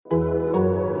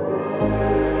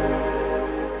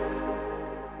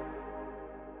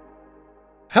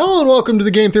Hello and welcome to the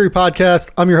Game Theory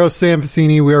Podcast. I'm your host, Sam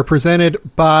Vicini. We are presented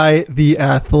by The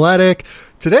Athletic.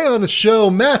 Today on the show,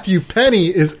 Matthew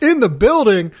Penny is in the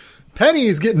building. Penny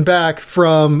is getting back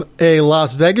from a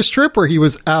Las Vegas trip where he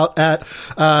was out at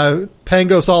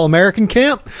Pangos All-American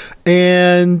Camp,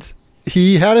 and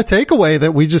he had a takeaway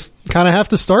that we just kind of have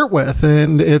to start with,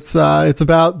 and it's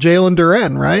about Jalen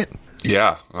Duren, right?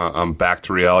 Yeah, I'm back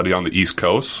to reality on the East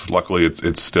Coast. Luckily,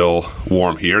 it's still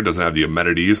warm here. It doesn't have the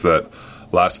amenities that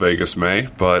Las Vegas may,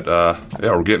 but yeah,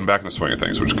 we're getting back in the swing of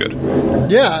things, which is good.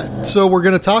 Yeah, so we're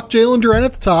going to talk Jalen Duren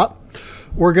at the top.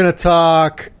 We're going to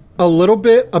talk a little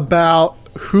bit about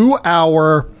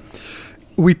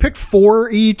we picked 4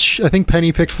 each. I think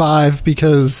Penny picked 5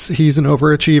 because he's an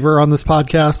overachiever on this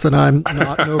podcast, and I'm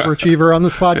not an overachiever on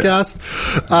this podcast.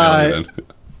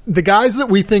 The guys that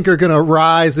we think are going to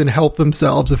rise and help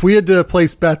themselves, if we had to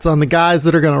place bets on the guys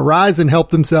that are going to rise and help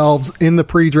themselves in the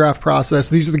pre-draft process,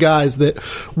 these are the guys that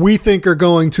we think are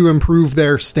going to improve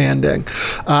their standing.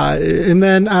 And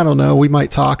then, I don't know, we might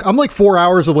talk. I'm like 4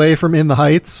 hours away from In the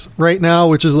Heights right now,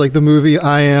 which is like the movie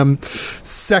I am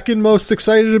second most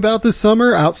excited about this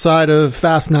summer outside of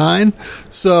Fast 9.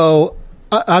 So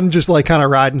I'm just like kind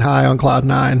of riding high on Cloud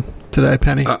 9 today,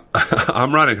 Penny.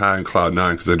 I'm riding high on Cloud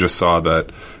 9 because I just saw that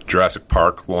Jurassic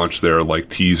Park launched their like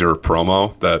teaser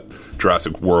promo that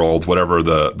Jurassic World, whatever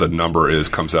the number is,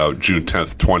 comes out June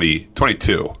 10th,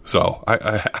 2022. So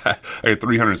I get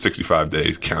 365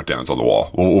 days countdowns on the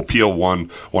wall. We'll peel one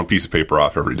piece of paper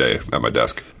off every day at my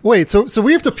desk. Wait, so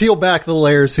we have to peel back the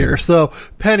layers here. So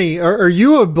Penny, are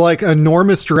you like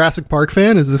enormous Jurassic Park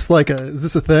fan? Is this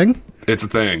a thing? It's a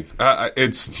thing. Let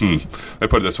me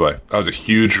put it this way. I was a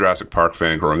huge Jurassic Park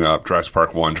fan growing up. Jurassic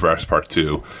Park 1, Jurassic Park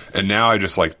 2. And now I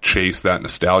just like chase that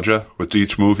nostalgia with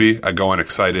each movie. I go in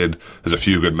excited. There's a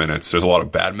few good minutes. There's a lot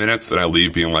of bad minutes. And I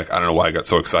leave being like, I don't know why I got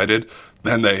so excited.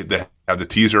 Then they have the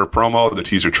teaser promo, the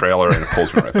teaser trailer, and it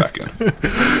pulls me right back in.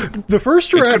 The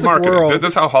first Jurassic World.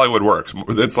 That's how Hollywood works.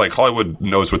 It's like Hollywood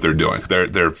knows what they're doing.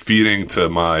 They're feeding to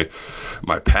my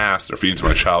past. They're feeding to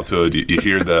my childhood. You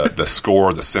hear the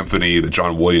score, the symphony, the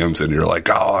John Williams, and you're like,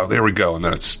 oh, there we go. And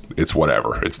then it's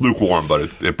whatever. It's lukewarm,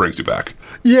 but it brings you back.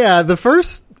 Yeah,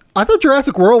 I thought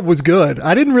Jurassic World was good.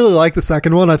 I didn't really like the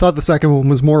second one. I thought the second one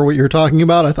was more what you're talking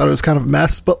about. I thought it was kind of a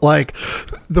mess, but like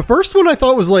the first one I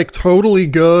thought was like totally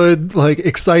good, like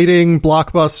exciting,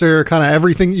 blockbuster, kind of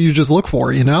everything you just look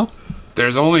for, you know?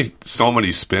 There's only so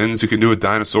many spins you can do with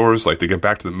dinosaurs. Like they get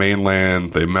back to the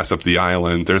mainland, they mess up the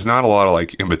island. There's not a lot of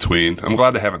like in between. I'm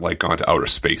glad they haven't like gone to outer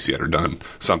space yet or done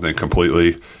something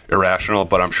completely irrational,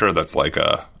 but I'm sure that's like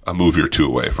a movie or two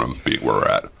away from being where we're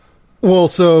at. Well,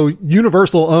 so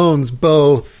Universal owns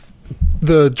both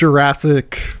the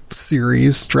Jurassic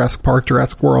series, Jurassic Park,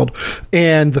 Jurassic World,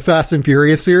 and the Fast and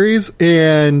Furious series.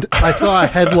 And I saw a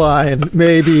headline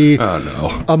maybe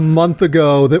a month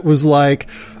ago that was like,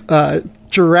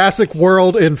 Jurassic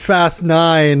World and Fast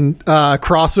 9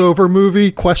 crossover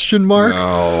movie, ?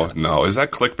 No. Is that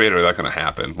clickbait or is that going to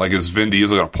happen? Like, is Vin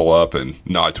Diesel going to pull up and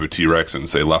nod to a T-Rex and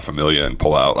say La Familia and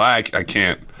pull out? I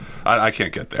can't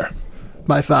get there.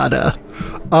 My father.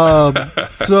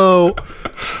 So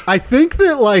I think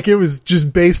that like it was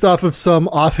just based off of some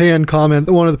offhand comment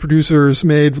that one of the producers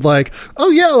made, like,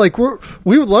 oh yeah, like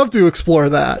we would love to explore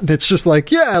that. And it's just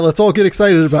like, yeah, let's all get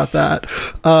excited about that.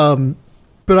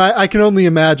 But I can only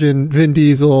imagine Vin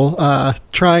Diesel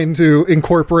trying to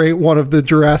incorporate one of the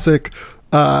Jurassic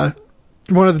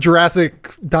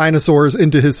dinosaurs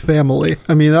into his family.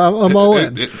 I mean, I'm all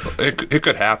in. It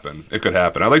could happen. It could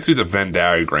happen. I'd like to see the Venn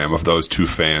diagram of those two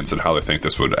fans and how they think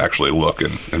this would actually look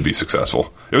and be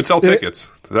successful. It would sell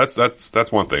tickets. That's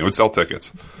one thing. It would sell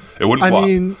tickets. It wouldn't flop. I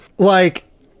mean, like,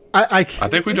 I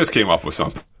think we just came up with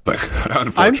something.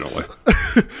 Unfortunately,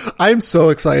 I'm so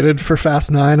excited for Fast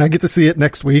 9. I get to see it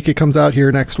next week. It comes out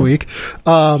here next week.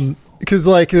 Because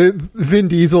like Vin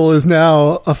Diesel is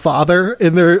now a father,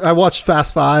 and I watched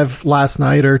Fast 5 last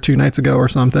night or 2 nights ago or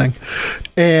something,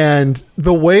 and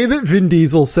the way that Vin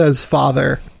Diesel says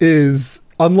father is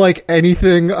unlike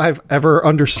anything I've ever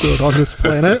understood on this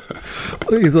planet.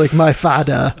 He's like, my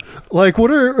father. Like,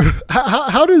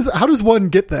 how does one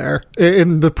get there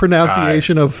in the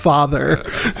pronunciation of father?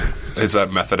 Is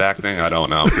that method acting? I don't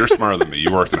know. You're smarter than me.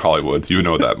 You worked in Hollywood. You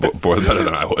know that better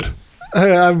than I would.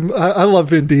 I love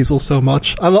Vin Diesel so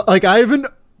much. I have an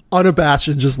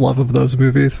unabashed just love of those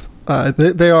movies.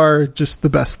 They are just the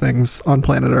best things on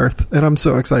planet Earth, and I'm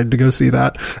so excited to go see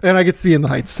that. And I get to see In the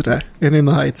Heights today. And In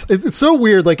the Heights, it's so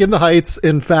weird. Like In the Heights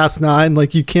and Fast 9,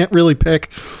 like you can't really pick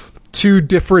 2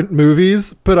 different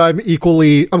movies, but I'm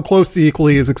close to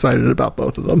equally as excited about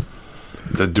both of them.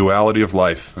 The duality of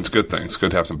life. It's a good thing. It's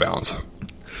good to have some balance.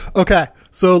 Okay,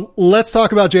 so let's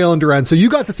talk about Jalen Duren. So you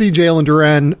got to see Jalen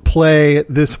Duren play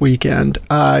this weekend.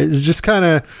 Just kind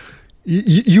of,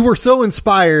 you were so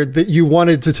inspired that you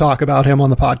wanted to talk about him on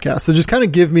the podcast. So just kind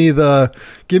of give me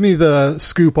the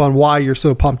scoop on why you're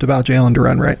so pumped about Jalen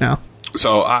Duren right now.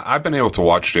 So I've been able to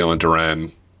watch Jalen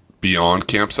Duren beyond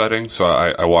camp setting. So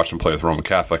I watched him play with Roman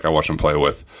Catholic. I watched him play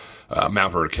with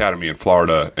Mount Vernon Academy in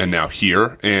Florida, and now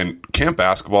here. And camp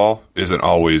basketball isn't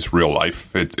always real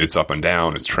life. It's up and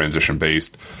down. It's transition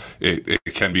based.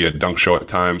 It can be a dunk show at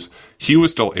times. He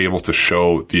was still able to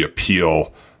show the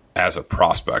appeal as a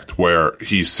prospect, where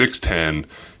he's 6'10",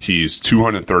 he's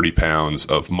 230 pounds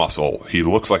of muscle. He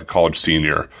looks like a college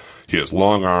senior. He has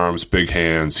long arms, big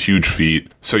hands, huge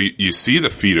feet. So you see the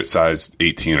feet at size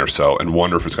 18 or so and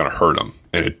wonder if it's going to hurt him,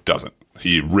 and it doesn't.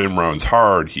 He rim runs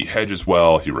hard, he hedges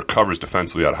well, he recovers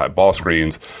defensively out of high ball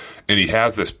screens, and he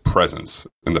has this presence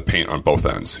in the paint on both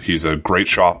ends. He's a great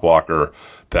shot blocker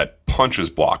that punches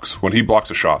blocks. When he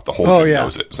blocks a shot, the whole team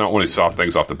knows it. It's not when he saw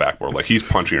things off the backboard. Like, he's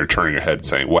punching or turning your head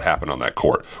saying, what happened on that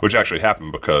court? Which actually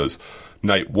happened because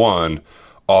night one,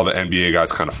 all the NBA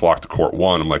guys kind of flocked to court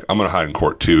one. I'm like, I'm going to hide in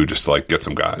court two just to, like, get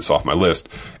some guys off my list.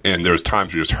 And there's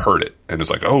times you just heard it, and it's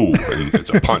like, oh, and it's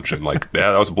a punch. And, like,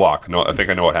 yeah, that was a block. No, I think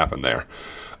I know what happened there.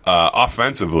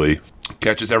 Offensively,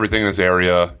 catches everything in his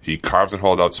area. He carves and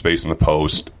holds out space in the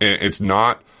post. And it's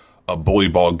not a bully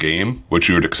ball game, which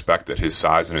you would expect at his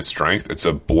size and his strength. It's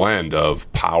a blend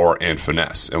of power and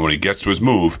finesse. And when he gets to his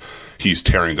move, he's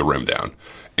tearing the rim down.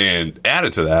 And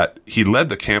added to that, he led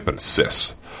the camp in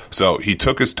assists. So he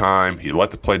took his time, he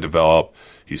let the play develop,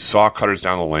 he saw cutters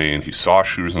down the lane, he saw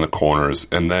shooters in the corners,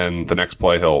 and then the next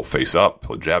play he'll face up,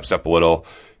 he'll jab step a little,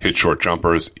 hit short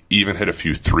jumpers, even hit a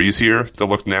few threes here that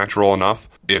look natural enough.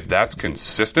 If that's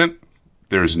consistent,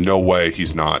 there's no way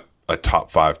he's not a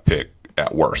top 5 pick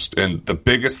at worst. And the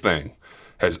biggest thing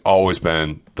has always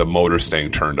been the motor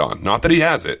staying turned on. Not that he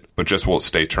has it, but just will it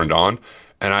stay turned on.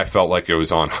 And I felt like it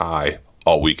was on high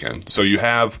all weekend. So you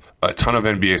have a ton of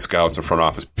NBA scouts and front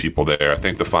office people there. I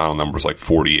think the final number is like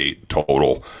 48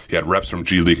 total. You had reps from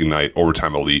G League Ignite,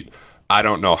 Overtime Elite. I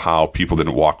don't know how people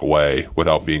didn't walk away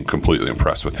without being completely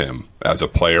impressed with him as a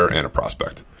player and a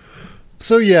prospect.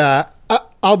 So yeah,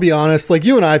 I'll be honest. Like,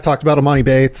 you and I have talked about Emoni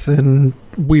Bates, and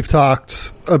we've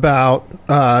talked about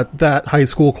that high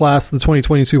school class, the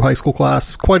 2022 high school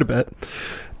class, quite a bit.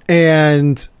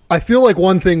 And I feel like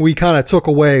one thing we kind of took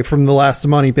away from the last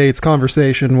Emoni Bates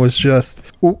conversation was just,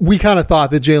 we kind of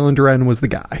thought that Jalen Duren was the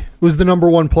guy, was the number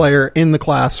one player in the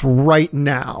class right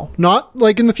now. Not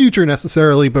like in the future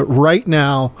necessarily, but right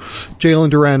now,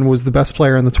 Jalen Duren was the best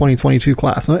player in the 2022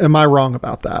 class. Am I wrong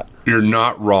about that? You're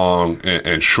not wrong.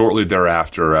 And shortly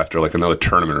thereafter, after like another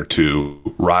tournament or two,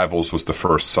 Rivals was the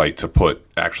first site to put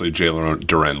actually Jalen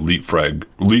Duren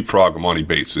leapfrog Emoni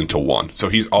Bates into one. So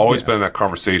he's always been in that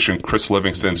conversation. Chris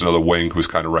Livingston's another wing who's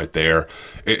kind of right there.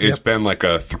 It's been like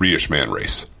a 3-ish man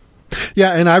race.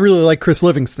 Yeah, and I really like Chris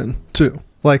Livingston too.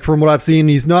 Like, from what I've seen,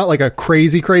 he's not like a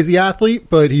crazy athlete,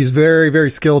 but he's very,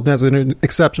 very skilled and has an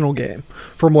exceptional game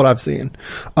from what I've seen.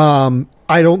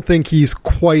 I don't think he's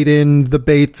quite in the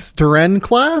Bates-Duren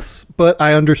class, but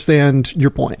I understand your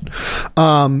point.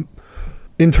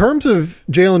 In terms of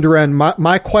Jalen Duren,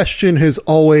 my question has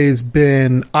always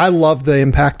been, I love the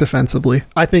impact defensively.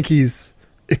 I think he's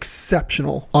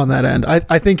exceptional on that end.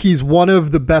 I think he's one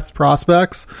of the best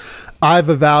prospects I've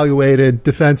evaluated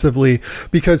defensively,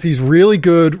 because he's really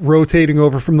good rotating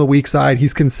over from the weak side.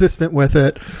 He's consistent with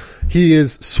it. He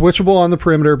is switchable on the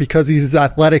perimeter because he's as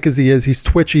athletic as he is. He's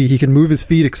twitchy. He can move his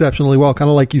feet exceptionally well, kind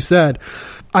of like you said.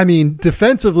 I mean,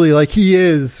 defensively, like, he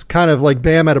is kind of like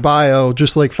Bam Adebayo,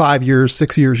 just like 5 years,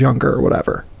 6 years younger or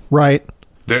whatever, right?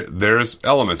 There's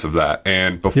elements of that.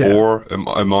 And before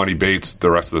Emoni Bates, the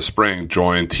rest of the spring,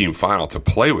 joined Team Final to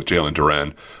play with Jalen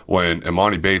Duren, when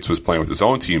Emoni Bates was playing with his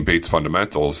own team, Bates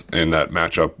Fundamentals, in that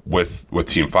matchup with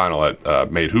Team Final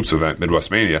at Made Hoops event, Midwest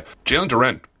Mania, Jalen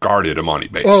Duren guarded Emoni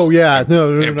Bates. Oh, yeah.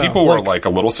 And people were like a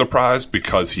little surprised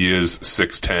because he is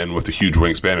 6'10" with a huge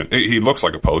wingspan. And he looks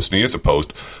like a post, and he is a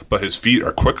post, but his feet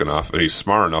are quick enough, and he's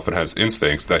smart enough and has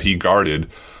instincts that he guarded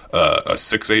a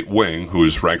 6'8" wing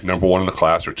who's ranked number 1 in the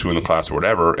class or 2 in the class or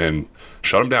whatever, and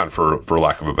shut him down for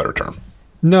lack of a better term.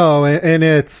 No, and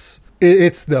it's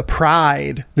the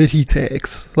pride that he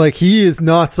takes. Like, he is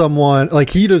not someone,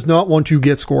 like, he does not want to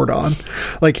get scored on.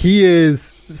 Like, he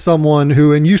is someone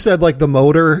who, and you said like the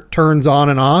motor turns on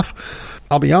and off.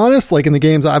 I'll be honest, like, in the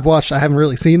games I've watched, I haven't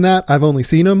really seen that. I've only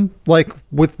seen him like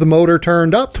with the motor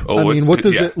turned up. I mean, what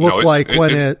does it look like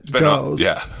when it goes?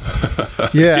 Yeah,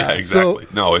 exactly. So,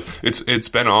 no, it's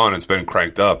been on. It's been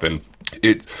cranked up, and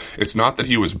it's not that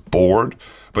he was bored,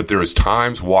 but there is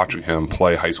times watching him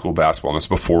play high school basketball, and this is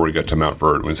before we get to Mount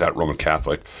Verde, when he's at Roman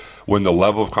Catholic, when the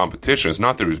level of competition is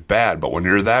not that he was bad, but when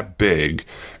you're that big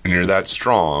and you're that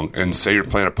strong, and say you're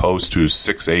playing a post who's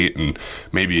 6'8" and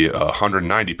maybe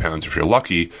 190 pounds if you're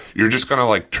lucky, you're just going to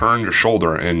like turn your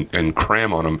shoulder and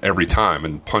cram on him every time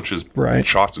and punches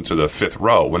shots into the fifth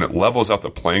row. When it levels out the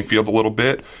playing field a little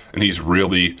bit and he's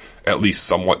really at least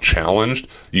somewhat challenged,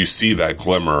 you see that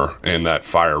glimmer and that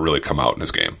fire really come out in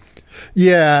his game.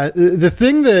 Yeah, the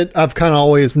thing that I've kind of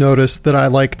always noticed that I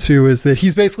like too is that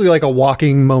he's basically like a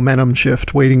walking momentum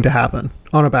shift waiting to happen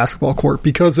on a basketball court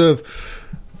because of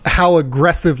how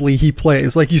aggressively he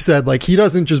plays. Like you said, like he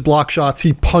doesn't just block shots,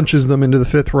 he punches them into the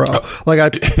fifth row. Like I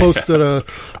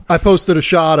posted a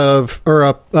shot of, or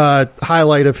a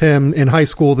highlight of him in high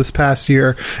school this past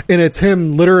year, and it's him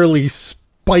literally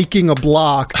spiking a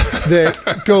block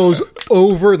that goes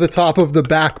over the top of the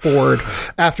backboard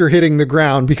after hitting the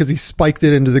ground because he spiked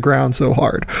it into the ground so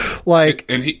hard. Like,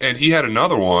 and he had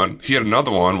another one. He had another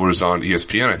one where it was on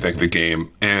ESPN, I think, the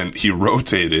game, and he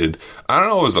rotated. I don't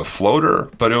know, it was a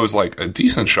floater, but it was like a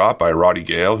decent shot by Roddy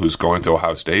Gale, who's going to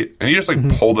Ohio State, and he just like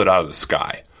pulled it out of the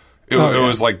sky. It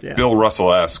was like Bill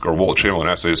Russell-esque or Wilt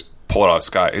Chamberlain-esque. They just pull it out of the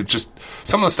sky. It just,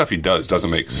 some of the stuff he does doesn't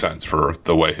make sense for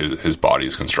the way his body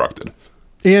is constructed.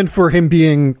 And for him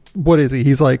being, what is he?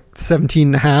 He's like 17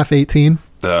 and a half, 18?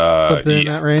 Something in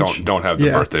that range? Don't have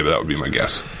the birthday, but that would be my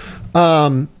guess.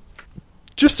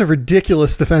 Just a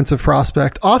ridiculous defensive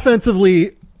prospect.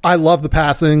 Offensively, I love the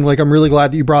passing. Like, I'm really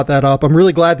glad that you brought that up. I'm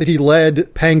really glad that he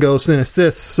led Pangos in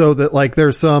assists so that, like,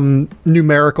 there's some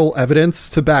numerical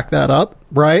evidence to back that up,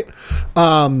 right?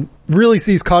 Really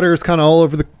sees cutters kind of all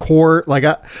over the court. Like,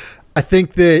 I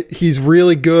think that he's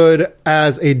really good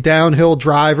as a downhill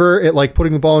driver at like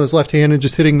putting the ball in his left hand and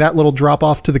just hitting that little drop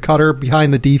off to the cutter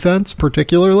behind the defense,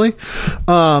 particularly.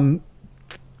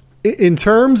 In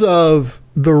terms of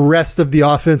the rest of the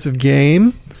offensive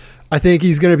game, I think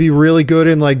he's going to be really good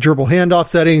in like dribble handoff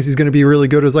settings. He's going to be really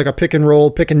good as like a pick and roll,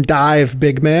 pick and dive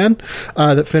big man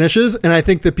that finishes. And I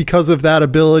think that because of that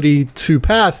ability to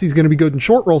pass, he's going to be good in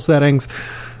short roll settings.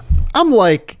 I'm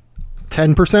like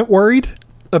 10% worried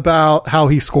about how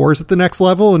he scores at the next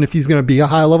level and if he's going to be a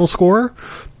high level scorer.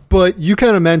 But you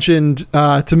kind of mentioned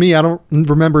to me, I don't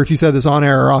remember if you said this on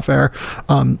air or off air,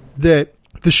 that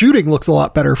the shooting looks a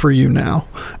lot better for you now.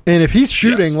 And if he's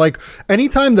shooting, like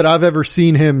anytime that I've ever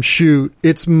seen him shoot,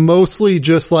 it's mostly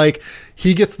just like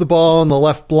he gets the ball on the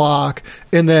left block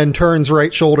and then turns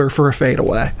right shoulder for a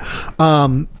fadeaway.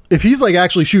 If he's like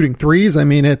actually shooting threes, I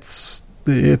mean, it's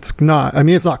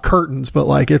not curtains, but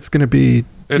like it's going to be,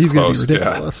 he's going to be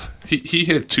ridiculous. Yeah. He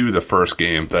hit two the first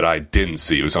game that I didn't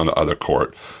see. It was on the other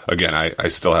court. Again, I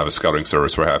still have a scouting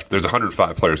service where there's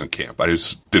 105 players in camp. I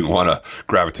just didn't want to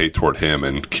gravitate toward him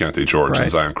and Keontae George and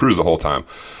Zion Cruz the whole time.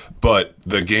 But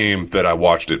the game that I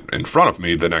watched it in front of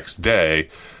me the next day,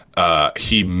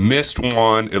 he missed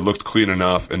one. It looked clean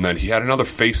enough. And then he had another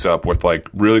face up with like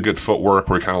really good footwork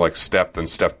where he kind of like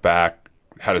stepped back,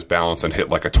 had his balance and hit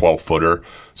like a 12-footer.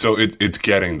 So it's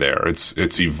getting there.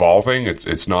 It's evolving.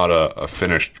 It's not a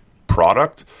finished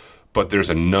product, but there's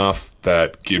enough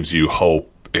that gives you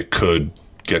hope it could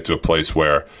get to a place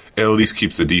where it at least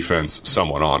keeps the defense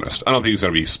somewhat honest. I don't think he's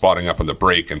going to be spotting up on the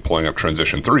break and pulling up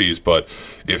transition threes, but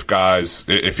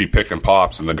if he pick and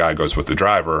pops and the guy goes with the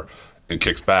driver and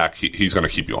kicks back, he's going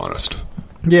to keep you honest.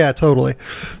 Yeah, totally.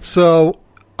 So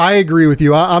I agree with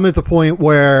you. I'm at the point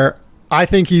where I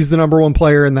think he's the number one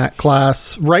player in that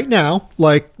class right now.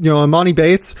 Like, you know, Emoni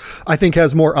Bates, I think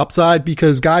has more upside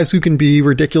because guys who can be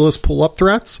ridiculous pull-up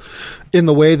threats in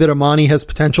the way that Emoni has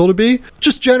potential to be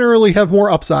just generally have more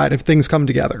upside if things come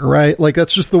together, right? Like,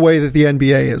 that's just the way that the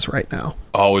NBA is right now.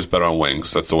 Always bet on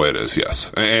wings. That's the way it is,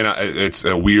 yes. And it's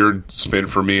a weird spin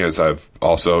for me as I've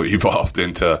also evolved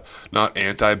into not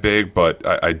anti-big, but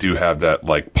I do have that,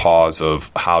 like, pause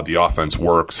of how the offense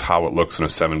works, how it looks in a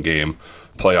 7-game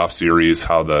playoff series,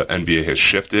 how the NBA has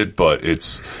shifted, but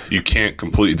you can't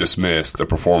completely dismiss the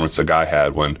performance the guy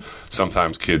had when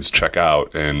sometimes kids check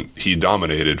out, and he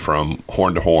dominated from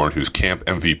horn to horn. He was camp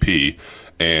MVP,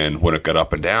 and when it got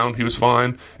up and down, he was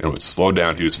fine, and when it slowed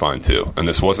down, he was fine too. And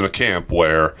this wasn't a camp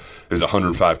where there's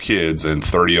 105 kids and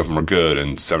 30 of them are good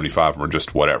and 75 of them are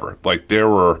just whatever. Like, there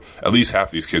were at least half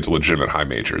these kids legitimate high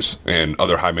majors and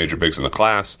other high major bigs in the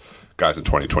class. Guys in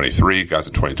 2023, guys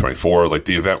in 2024, like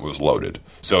the event was loaded.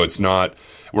 So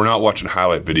we're not watching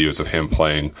highlight videos of him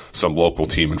playing some local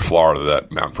team in Florida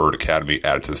that Mount Verde Academy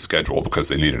added to the schedule because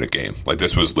they needed a game. Like,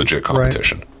 this was legit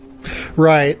competition.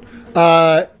 Right.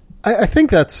 I think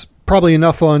that's probably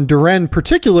enough on Duren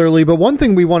particularly, but one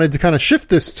thing we wanted to kind of shift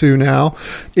this to now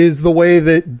is the way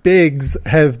that bigs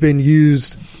have been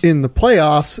used in the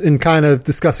playoffs, and kind of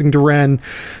discussing Duren,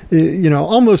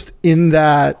 almost in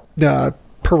that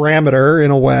parameter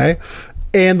in a way.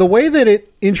 And the way that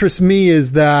it interests me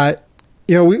is that,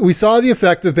 we saw the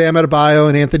effect of Bam Adebayo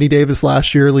and Anthony Davis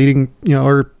last year leading,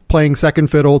 or playing second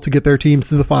fiddle to get their teams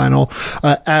to the final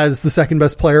as the second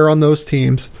best player on those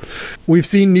teams. We've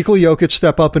seen Nikola Jokic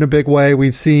step up in a big way.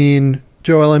 We've seen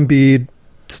Joel Embiid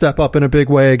step up in a big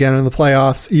way again in the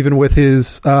playoffs, even with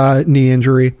his knee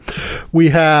injury. We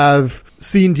have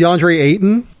seen DeAndre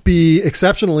Ayton be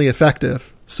exceptionally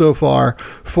effective so far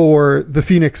for the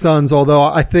Phoenix Suns, although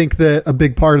I think that a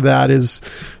big part of that is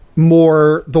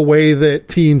more the way that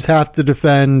teams have to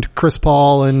defend Chris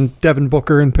Paul and Devin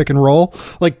Booker in pick and roll.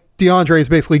 Like, DeAndre is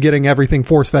basically getting everything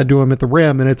force-fed to him at the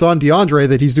rim, and it's on DeAndre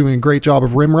that he's doing a great job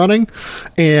of rim running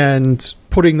and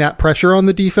putting that pressure on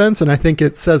the defense, and I think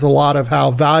it says a lot of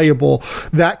how valuable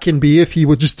that can be if he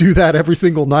would just do that every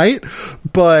single night.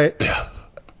 But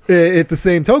at the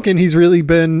same token, he's really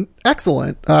been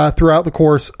excellent throughout the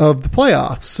course of the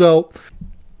playoffs. So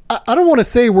I don't want to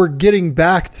say we're getting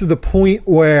back to the point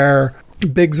where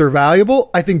bigs are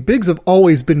valuable. I think bigs have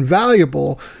always been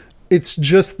valuable. It's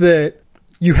just that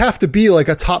you have to be like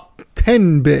a top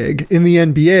 10 big in the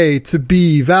NBA to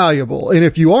be valuable. And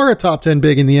if you are a top 10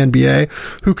 big in the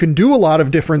NBA who can do a lot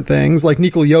of different things, like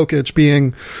Nikola Jokic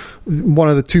being one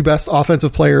of the two best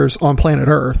offensive players on planet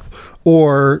Earth,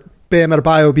 or Bam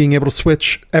Adebayo being able to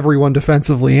switch everyone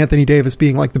defensively, Anthony Davis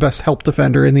being like the best help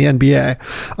defender in the NBA,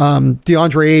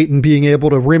 DeAndre Ayton being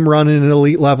able to rim run at an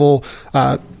elite level,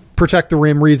 protect the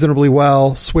rim reasonably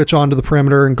well, switch onto the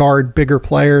perimeter and guard bigger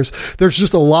players. There's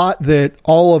just a lot that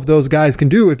all of those guys can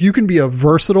do. If you can be a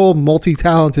versatile,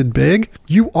 multi-talented big,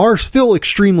 you are still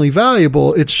extremely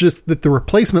valuable. It's just that the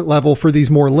replacement level for these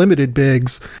more limited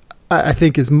bigs, I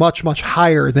think, is much, much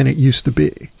higher than it used to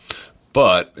be.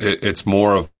 But it's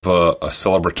more of a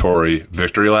celebratory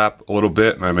victory lap a little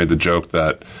bit. And I made the joke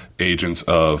that agents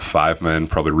of five men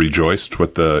probably rejoiced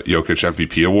with the Jokic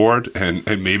MVP award. And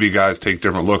maybe guys take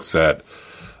different looks at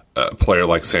a player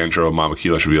like Sandro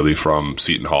Mamakilashvili from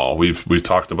Seton Hall. We've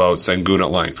talked about Sengun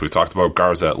at length. We've talked about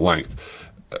Garza at length.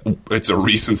 It's a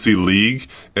recency league.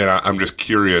 And I'm just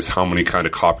curious how many kind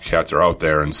of copycats are out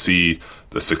there and see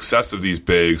the success of these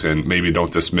bigs and maybe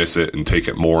don't dismiss it and take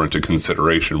it more into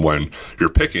consideration when you're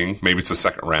picking. Maybe it's a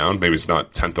second round, maybe it's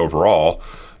not 10th overall,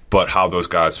 but how those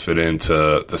guys fit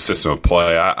into the system of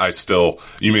play. I still,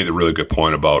 you made a really good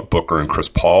point about Booker and Chris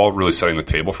Paul really setting the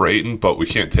table for Ayton, but we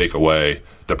can't take away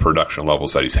the production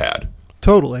levels that he's had.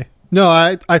 Totally. No,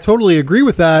 I totally agree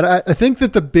with that. I think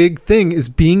that the big thing is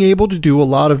being able to do a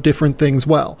lot of different things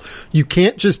well. You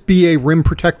can't just be a rim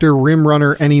protector, rim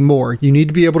runner anymore. You need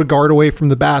to be able to guard away from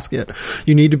the basket.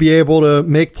 You need to be able to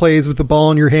make plays with the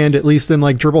ball in your hand, at least in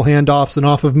like dribble handoffs and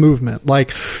off of movement.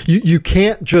 Like you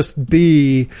can't just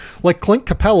be like Clint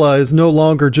Capella is no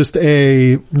longer just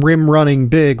a rim running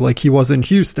big like he was in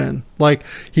Houston. Like,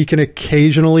 he can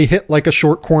occasionally hit like a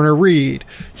short corner read.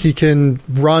 He can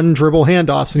run dribble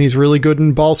handoffs, and he's really good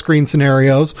in ball screen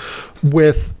scenarios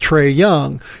with Trae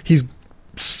Young. He's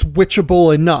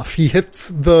switchable enough. He hits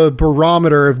the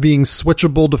barometer of being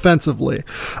switchable defensively.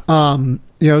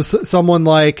 Someone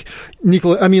like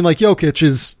Jokic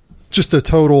is just a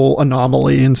total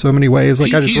anomaly in so many ways.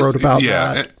 Like, I just wrote about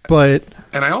that.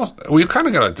 And we've kind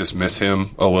of got to dismiss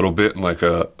him a little bit in like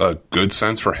a good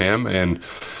sense for him. And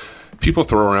people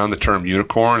throw around the term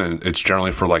unicorn, and it's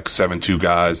generally for like 7'2"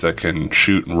 guys that can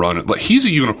shoot and run. Like, he's a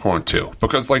unicorn too,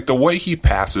 because like the way he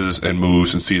passes and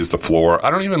moves and sees the floor, I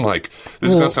don't even like,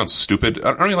 this is going to sound stupid,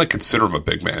 I don't even like consider him a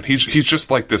big man. He's just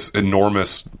like this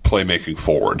enormous playmaking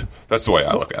forward. That's the way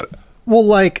I look at it. Well,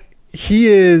 like, he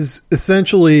is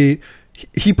essentially,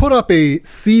 he put up a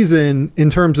season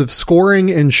in terms of scoring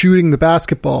and shooting the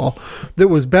basketball that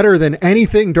was better than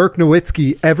anything Dirk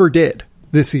Nowitzki ever did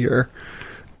this year.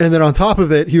 And then on top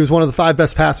of it, he was one of the 5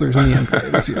 best passers in the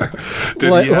NBA this year.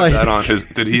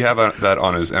 Did he have that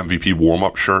on his MVP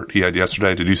warm-up shirt he had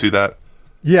yesterday? Did you see that?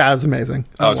 Yeah, it was amazing.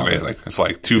 That was amazing. It's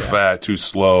like too fat, too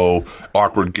slow,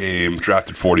 awkward game,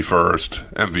 drafted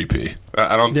 41st, MVP.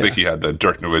 I don't think he had the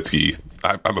Dirk Nowitzki.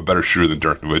 I'm a better shooter than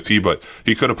Dirk Nowitzki, but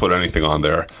he could have put anything on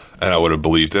there, and I would have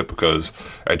believed it, because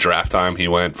at draft time he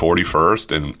went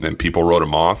 41st, and people wrote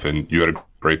him off, and you had a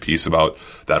great piece about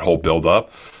that whole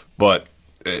build-up. But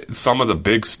some of the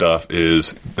big stuff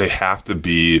is they have to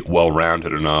be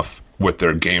well-rounded enough with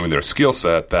their game and their skill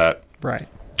set that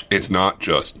it's not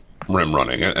just rim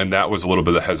running. And that was a little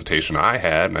bit of hesitation I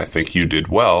had, and I think you did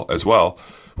well as well,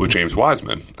 with James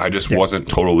Wiseman. I just wasn't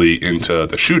totally into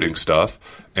the shooting stuff.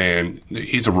 And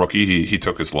he's a rookie. He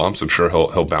took his lumps. I'm sure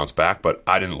he'll bounce back. But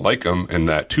I didn't like him in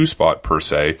that 2 spot per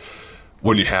se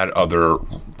when you had other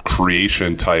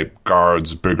creation-type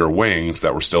guards, bigger wings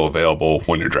that were still available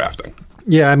when you're drafting.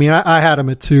 Yeah, I mean, I had him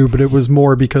at 2, but it was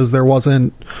more because there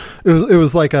wasn't. It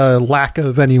was like a lack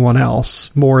of anyone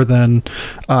else more than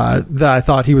that. I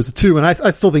thought he was a 2, and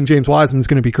I still think James Wiseman is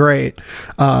going to be great.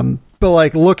 But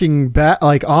like looking back,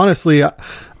 like honestly,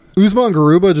 Usman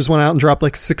Garuba just went out and dropped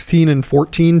like 16 and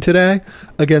 14 today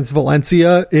against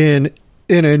Valencia in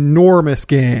an enormous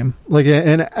game, like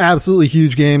an absolutely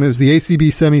huge game. It was the ACB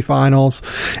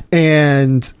semifinals,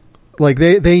 and like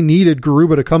they needed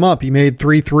Garuba to come up. He made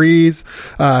 3 threes,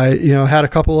 had a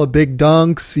couple of big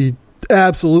dunks. He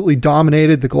absolutely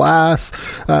dominated the glass.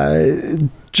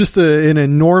 Just an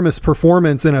enormous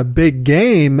performance in a big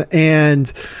game.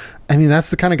 And I mean, that's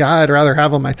the kind of guy I'd rather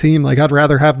have on my team. Like, I'd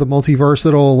rather have the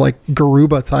multi-versatile, like,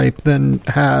 Garuba type than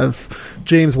have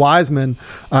James Wiseman,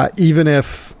 even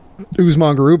if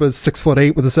Usman Garuba is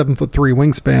 6'8" with a 7'3"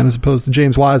 wingspan, as opposed to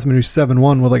James Wiseman, who's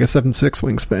 7'1" with like a 7'6"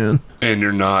 wingspan. And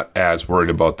you're not as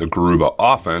worried about the Garuba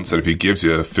offense. And if he gives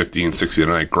you 15, 16 a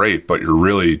night, great, but you're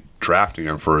really drafting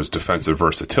him for his defensive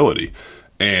versatility.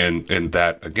 And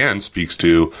that, again, speaks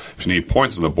to if you need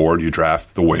points on the board, you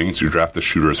draft the wings, you draft the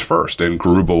shooters first. And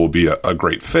Garuba will be a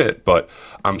great fit, but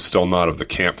I'm still not of the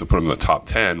camp to put him in the top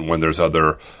 10 when there's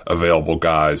other available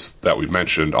guys that we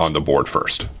mentioned on the board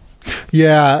first.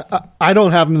 Yeah, I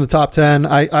don't have him in the top 10.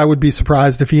 I would be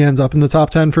surprised if he ends up in the top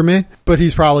 10 for me, but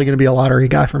he's probably going to be a lottery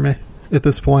guy for me at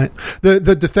this point. The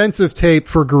defensive tape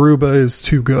for Garuba is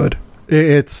too good.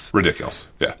 It's ridiculous.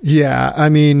 Yeah. Yeah. I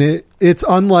mean, it's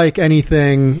unlike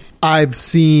anything I've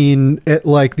seen at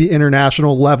like the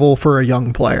international level for a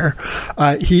young player.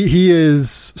 He is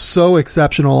so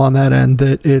exceptional on that end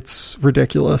that it's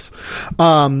ridiculous.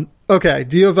 Okay.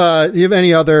 Do you have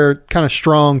any other kind of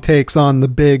strong takes on the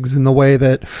bigs in the way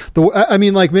that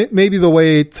maybe the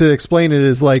way to explain it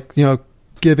is like,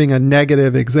 giving a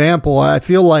negative example. I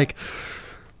feel like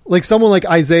someone like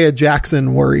Isaiah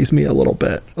Jackson worries me a little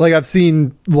bit. Like, I've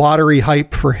seen lottery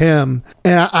hype for him,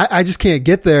 and I just can't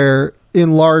get there,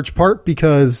 in large part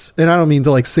because, and I don't mean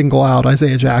to like single out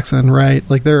Isaiah Jackson, right?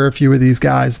 Like, there are a few of these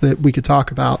guys that we could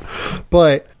talk about,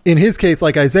 but in his case,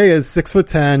 like, Isaiah is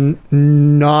 6'10",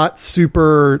 not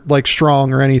super like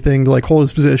strong or anything to like hold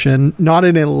his position, not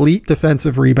an elite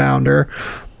defensive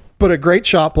rebounder, but a great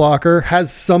shot blocker,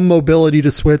 has some mobility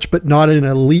to switch, but not an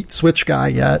elite switch guy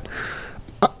yet.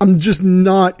 I'm just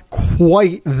not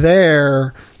quite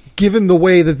there, given the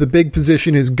way that the big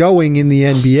position is going in the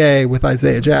NBA with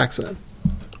Isaiah Jackson.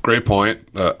 Great point.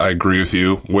 I agree with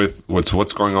you with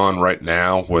what's going on right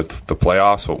now with the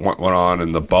playoffs, what went on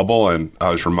in the bubble. And I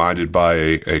was reminded by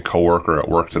a coworker at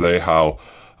work today how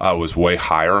I was way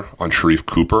higher on Sharif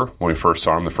Cooper when we first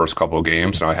saw him the first couple of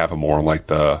games. Now I have him more in like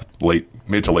the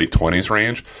mid to late 20s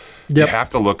range. Yep. You have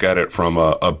to look at it from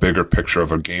a bigger picture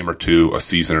of a game or two, a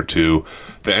season or two.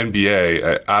 The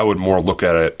NBA, I would more look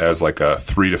at it as like a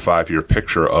 3 to 5 year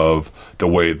picture of the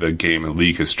way the game and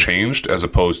league has changed, as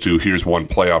opposed to here's one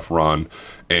playoff run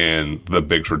and the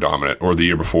bigs were dominant, or the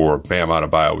year before Bam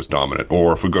Adebayo was dominant,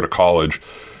 or if we go to college,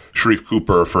 Sharif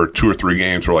Cooper for 2 or 3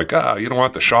 games, we're like, you know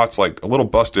what, the shot's like a little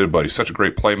busted, but he's such a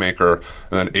great playmaker.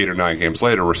 And then 8 or 9 games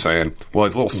later, we're saying, well,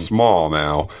 he's a little small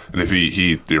now. And if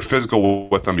you're physical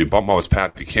with him, you bump him off his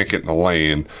path, he can't get in the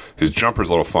lane. His jumper's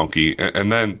a little funky. And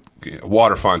then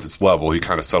water finds its level. He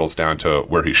kind of settles down to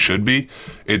where he should be.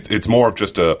 It's more of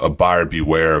just a buyer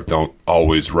beware of don't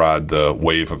always ride the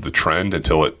wave of the trend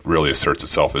until it really asserts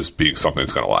itself as being something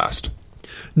that's going to last.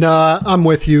 No, I'm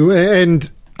with you. And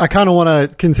I kind of want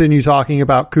to continue talking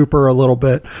about Cooper a little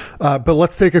bit, but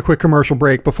let's take a quick commercial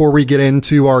break before we get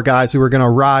into our guys who are going to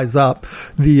rise up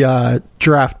the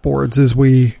draft boards as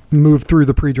we move through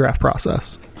the pre-draft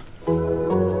process.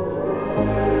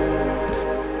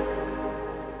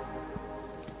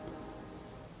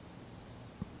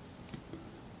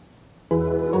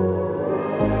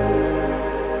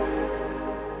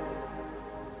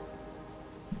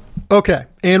 Okay,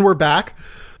 and we're back.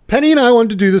 Penny and I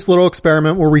wanted to do this little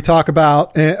experiment where we talk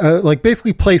about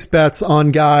basically place bets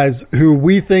on guys who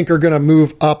we think are going to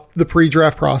move up the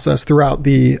pre-draft process throughout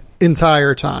the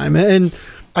entire time. And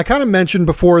I kind of mentioned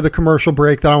before the commercial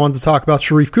break that I wanted to talk about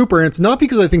Sharif Cooper. And it's not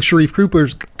because I think Sharif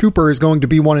Cooper is going to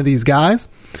be one of these guys.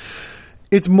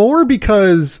 It's more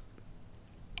because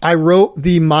I wrote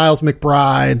the Miles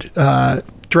McBride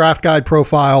draft guide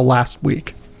profile last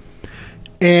week.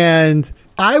 And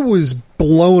I was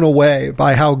blown away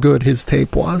by how good his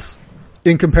tape was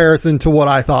in comparison to what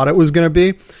I thought it was going to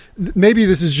be. maybe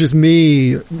this is just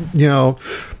me,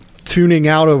 tuning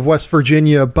out of West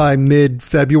Virginia by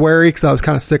mid-February because I was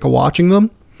kind of sick of watching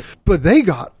them. But they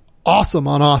got awesome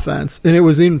on offense, and it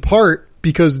was in part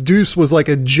because Deuce was like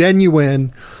a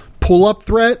genuine pull-up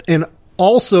threat and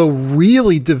also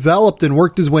really developed and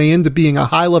worked his way into being a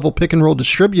high-level pick-and-roll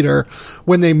distributor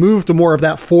when they moved to more of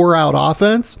that four-out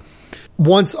offense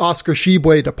once Oscar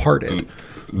Tshiebwe departed.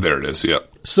 There it is, yep.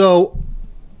 So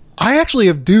I actually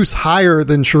have Deuce higher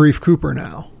than Sharif Cooper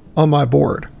now on my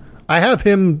board. I have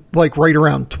him like right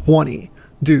around 20,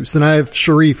 Deuce, and I have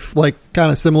Sharif like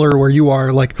kind of similar to where you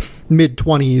are, like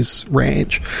mid-20s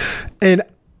range. And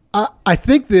I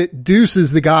think that Deuce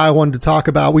is the guy I wanted to talk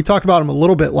about. We talked about him a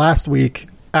little bit last week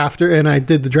after, and I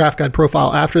did the draft guide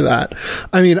profile after that.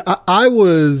 I mean, I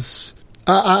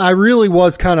really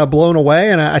was kind of blown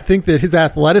away, and I think that his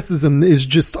athleticism is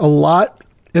just a lot,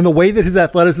 and the way that his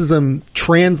athleticism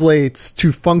translates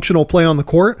to functional play on the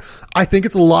court, I think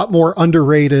it's a lot more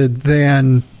underrated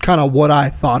than kind of what I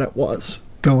thought it was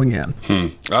going in.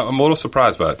 I'm a little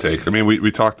surprised by that take. I mean, we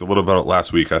talked a little about it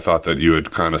last week. I thought that you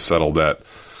had kind of settled that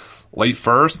late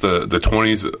first, the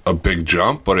 20s, a big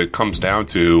jump, but it comes down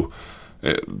to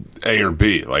A or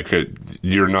B. Like,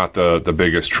 you're not the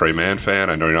biggest Trey Mann fan.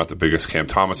 I know you're not the biggest Cam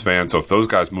Thomas fan. So if those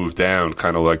guys move down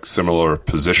kind of like similar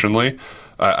positionally,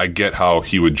 I get how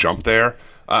he would jump there.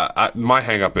 My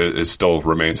hang-up is still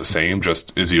remains the same.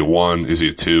 Just, is he a 1? Is he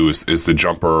a 2? Is the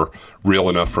jumper real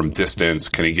enough from distance?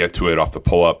 Can he get to it off the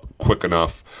pull-up quick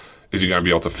enough? Is he going to be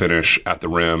able to finish at the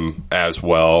rim as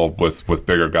well with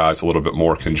bigger guys, a little bit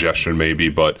more congestion maybe,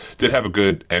 but did have a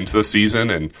good end to the season,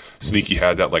 and Sneaky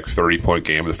had that like 30-point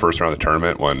game in the first round of the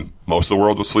tournament when most of the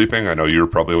world was sleeping. I know you were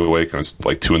probably awake and it was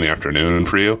like 2 p.m.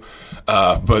 for you,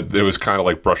 but it was kind of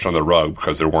like brushed on the rug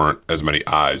because there weren't as many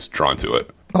eyes drawn to it.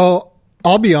 Oh,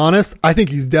 I'll be honest. I think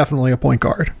he's definitely a point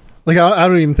guard. Like, I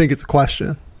don't even think it's a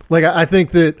question. Like, I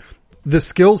think that the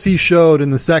skills he showed in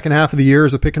the second half of the year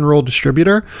as a pick and roll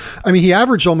distributor, I mean, he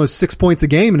averaged almost 6 points a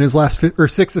game in his last, or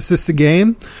 6 assists a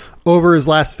game over his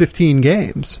last 15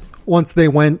 games once they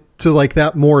went to like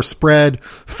that more spread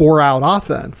 4-out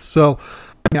offense. So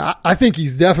yeah, I think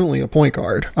he's definitely a point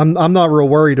guard. I'm not real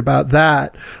worried about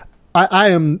that. I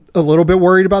am a little bit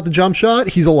worried about the jump shot.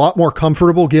 He's a lot more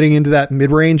comfortable getting into that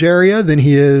mid-range area than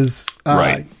he is,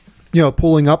 right.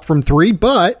 Pulling up from 3.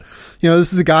 But,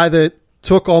 this is a guy that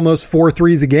took almost 4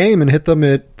 threes a game and hit them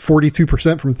at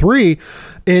 42% from 3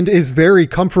 and is very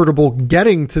comfortable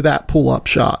getting to that pull-up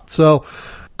shot. So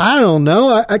I don't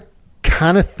know. I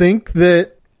kind of think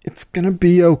that it's going to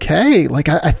be okay. Like,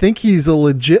 I think he's a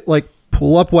legit, like,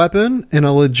 pull-up weapon and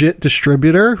a legit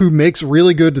distributor who makes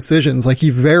really good decisions. Like,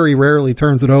 he very rarely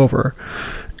turns it over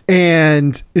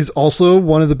and is also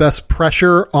one of the best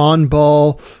pressure on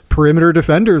ball perimeter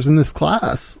defenders in this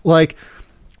class. Like,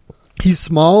 he's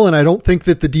small, and I don't think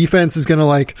that the defense is going to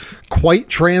like quite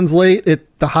translate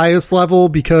at the highest level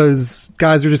because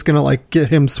guys are just going to like get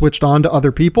him switched on to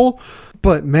other people.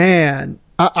 But man,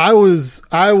 I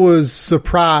was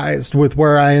surprised with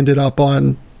where I ended up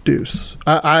on Deuce.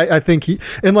 I think he,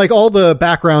 and like all the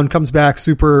background comes back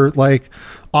super like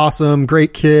awesome,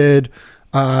 great kid.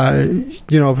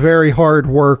 Very hard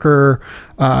worker,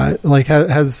 like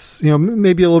has,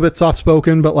 maybe a little bit soft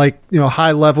spoken, but like,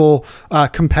 high level,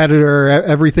 competitor,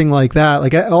 everything like that.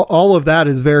 Like all of that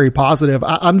is very positive.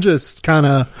 I'm just kind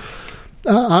of,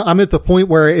 I'm at the point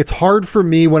where it's hard for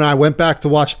me when I went back to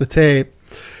watch the tape.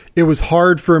 It was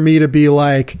hard for me to be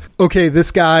like, okay,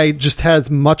 this guy just has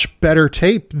much better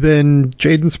tape than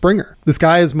Jaden Springer. This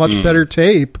guy has much better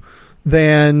tape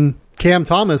than Cam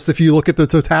Thomas, if you look at the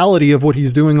totality of what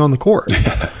he's doing on the court.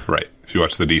 Right. If you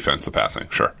watch the defense, the passing,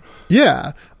 sure.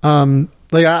 Yeah.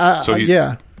 Yeah. So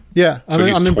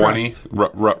he's 20,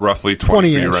 roughly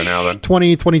 20 for you right now then?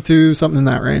 20, 22, something in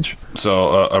that range. So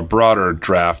a broader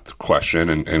draft question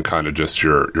and kind of just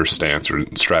your stance or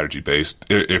strategy based.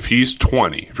 If he's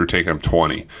 20, if you're taking him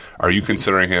 20, are you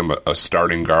considering him a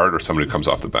starting guard or somebody who comes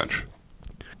off the bench?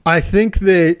 I think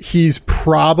that he's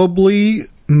probably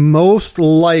most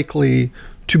likely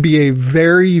to be a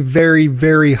very, very,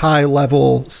 very high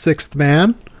level sixth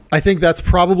man. I think that's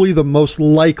probably the most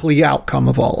likely outcome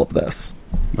of all of this.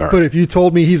 All right. But if you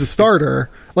told me he's a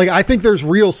starter, like I think there's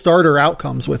real starter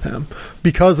outcomes with him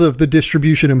because of the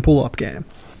distribution and pull-up game.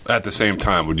 At the same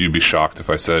time, would you be shocked if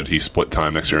I said he split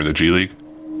time next year in the G League?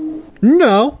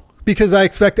 No. Because I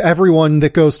expect everyone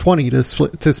that goes 20 to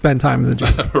spend time in the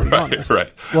gym.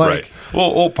 Right.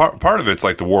 Well, part of it's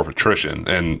like the war of attrition,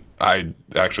 and I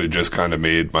actually just kind of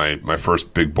made my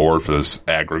first big board for this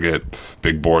aggregate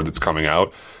big board that's coming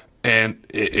out. And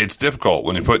it's difficult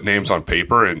when you put names on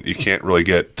paper and you can't really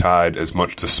get tied as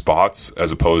much to spots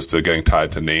as opposed to getting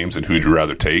tied to names and who'd you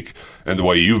rather take. And the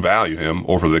way you value him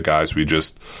over the guys we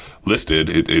just listed,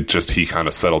 he kind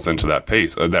of settles into that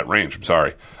that range. I'm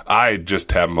sorry. I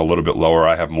just have him a little bit lower.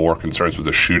 I have more concerns with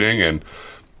the shooting, and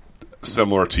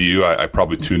similar to you, I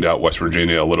probably tuned out West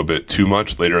Virginia a little bit too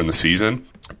much later in the season.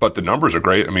 But the numbers are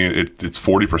great. I mean, it's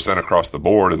 40% across the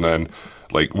board, and then,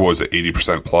 like, what was it,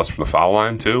 80% plus from the foul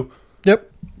line too?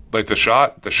 Yep. Like, the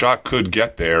shot could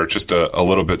get there, just a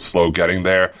little bit slow getting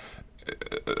there.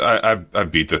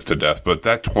 I've beat this to death, but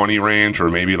that 20 range, or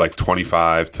maybe like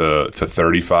 25 to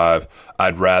 35,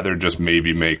 I'd rather just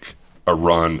maybe make a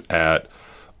run at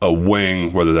a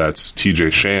wing, whether that's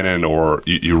TJ Shannon, or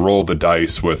you roll the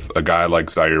dice with a guy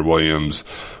like Zaire Williams,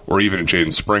 or even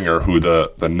Jaden Springer, who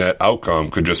the net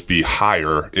outcome could just be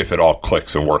higher if it all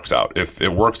clicks and works out. If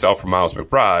it works out for Miles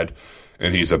McBride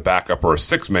and he's a backup or a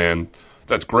six-man,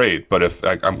 that's great. But if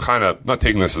I'm kind of not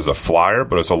taking this as a flyer,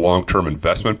 but as a long-term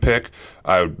investment pick,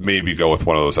 I would maybe go with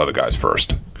one of those other guys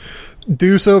first.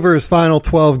 Deuce over his final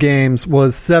 12 games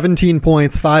was 17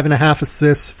 points, 5.5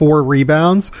 assists, 4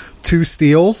 rebounds, 2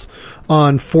 steals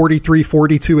on 43,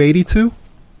 42, 82.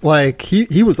 Like,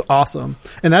 he was awesome.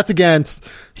 And that's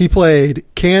he played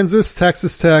Kansas,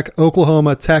 Texas Tech,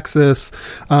 Oklahoma, Texas,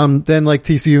 then like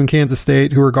TCU and Kansas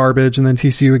State, who are garbage, and then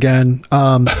TCU again.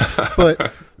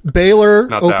 But Baylor,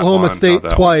 Oklahoma State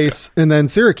twice, and then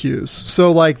Syracuse.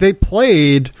 So, like, they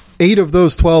played 8 of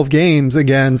those 12 games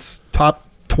against top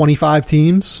 25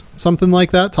 teams, something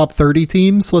like that, top 30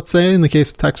 teams, let's say, in the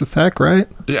case of Texas Tech, right?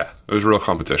 Yeah, it was real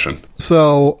competition.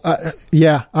 So, I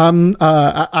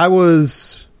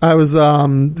was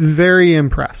very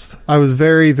impressed. I was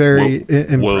very, very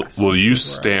impressed. Will you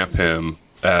stamp him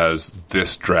as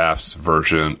this draft's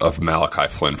version of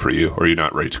Malachi Flynn for you, or are you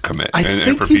not ready to commit? I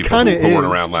think for he people who is. weren't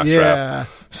around last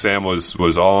draft, Sam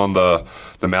was all on the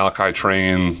Malachi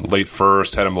train late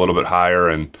first, had him a little bit higher,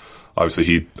 and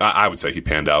obviously I would say he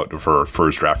panned out for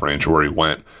his draft range where he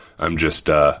went. I'm just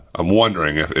I'm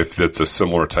wondering if it's a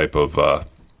similar type of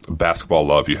basketball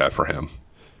love you have for him,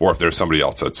 or if there's somebody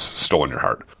else that's stolen your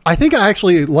heart. I think I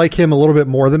actually like him a little bit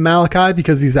more than Malachi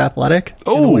because he's athletic.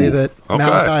 Oh, in a way that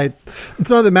Malachi. It's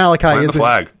not that Malachi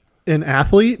isn't an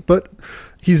athlete, but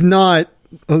he's not.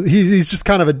 He's just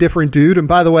kind of a different dude. And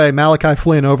by the way, Malachi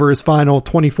Flynn, over his final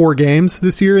 24 games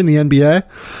this year in the NBA,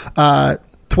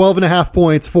 12.5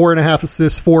 points, 4.5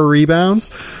 assists, 4 rebounds.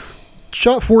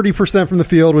 Shot 40% from the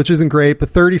field, which isn't great, but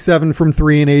 37 from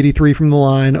 3 and 83 from the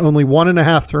line. Only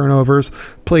 1.5 turnovers.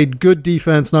 Played good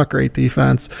defense, not great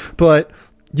defense. But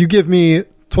you give me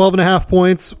 12.5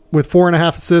 points with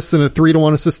 4.5 assists and a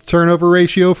 3-to-1 assist turnover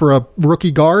ratio for a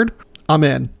rookie guard, I'm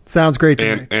in. Sounds great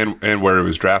to me. And where he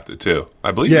was drafted, too.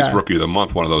 I believe he's Rookie of the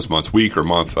Month, one of those months, week or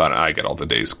month. I get all the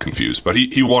days confused. But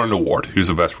he won an award. He was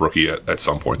the best rookie at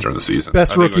some point during the season.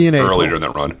 Best rookie in April. Earlier in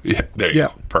that run. Yeah, there you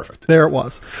go. Perfect. There it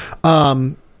was.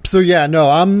 I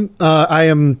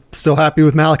am still happy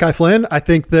with Malachi Flynn. I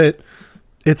think that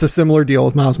it's a similar deal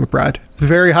with Miles McBride.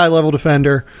 Very high-level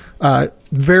defender,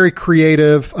 very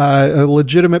creative, a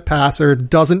legitimate passer,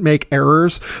 doesn't make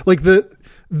errors. Like,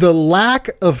 the lack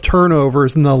of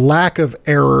turnovers and the lack of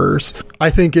errors,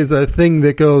 I think, is a thing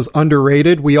that goes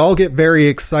underrated. We all get very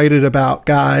excited about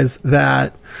guys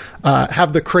that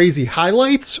have the crazy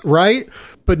highlights, right?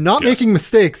 But not making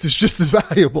mistakes is just as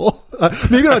valuable.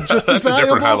 Maybe not just as valuable. That's a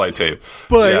different highlight tape.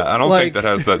 But yeah, I don't think that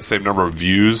has that same number of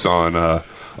views on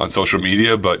social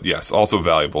media, but yes, also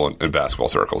valuable in basketball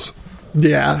circles.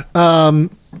 Yeah.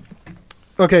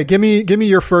 Okay, give me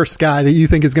your first guy that you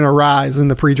think is going to rise in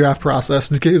the pre-draft process,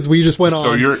 because we just went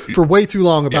on for way too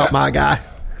long about my guy.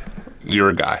 You're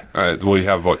a guy. All right, well, you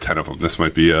have about 10 of them. This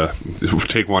might be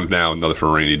take one now, another for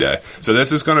a rainy day. So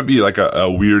this is going to be like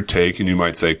a weird take, and you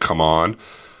might say, come on,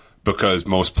 because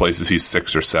most places he's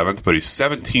 6th or 7th, but he's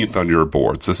 17th on your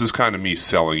boards. This is kind of me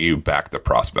selling you back the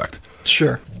prospect.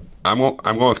 Sure. I'm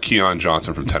going with Keon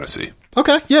Johnson from Tennessee.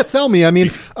 Okay, yeah, sell me. I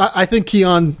mean, I think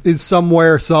Keon is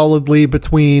somewhere solidly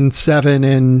between 7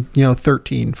 and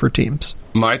 13 for teams.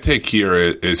 My take here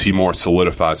is he more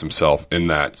solidifies himself in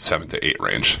that 7 to 8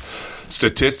 range.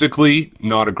 Statistically,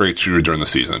 not a great shooter during the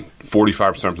season.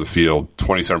 45% from the field,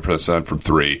 27% from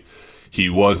 3. He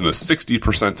was in the 60th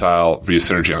percentile via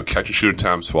synergy on catch and shoot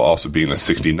attempts, while also being the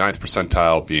 69th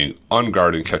percentile, being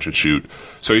unguarded catch and shoot.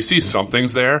 So you see some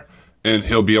things there, and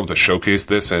he'll be able to showcase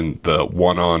this in the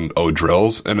 1-on-0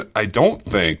 drills. And I don't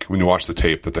think, when you watch the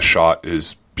tape, that the shot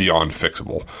is beyond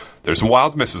fixable. There's some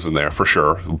wild misses in there, for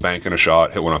sure. Banking a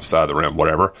shot, hit one off the side of the rim,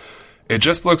 whatever. it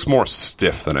just looks more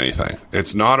stiff than anything.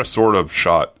 It's not a sort of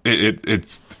shot.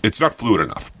 It's not fluid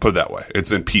enough, put it that way.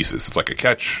 It's in pieces. It's like a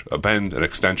catch, a bend, an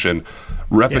extension.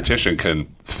 Repetition can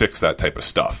fix that type of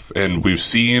stuff. And we've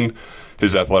seen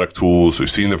his athletic tools. We've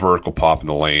seen the vertical pop in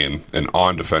the lane and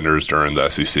on defenders during the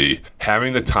SEC.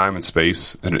 Having the time and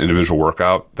space in an individual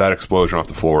workout, that explosion off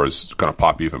the floor is going to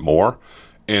pop even more.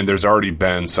 And there's already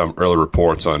been some early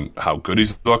reports on how good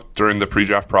he's looked during the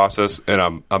pre-draft process,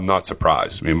 and I'm not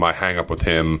surprised. I mean, my hang-up with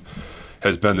him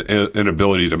has been the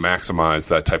inability to maximize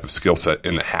that type of skill set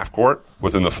in the half court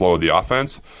within the flow of the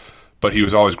offense. But he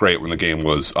was always great when the game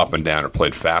was up and down or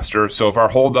played faster. So if our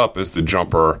hold-up is the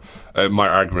jumper, my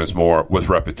argument is more with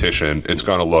repetition, it's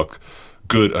going to look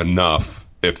good enough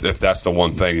if that's the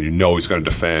one thing, and you know he's going to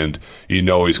defend, you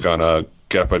know he's going to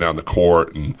get up and down the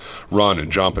court and run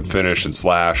and jump and finish and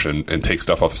slash and take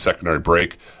stuff off a secondary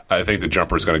break. I think the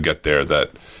jumper is going to get there,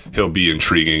 that he'll be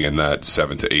intriguing in that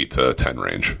 7 to 8 to 10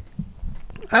 range.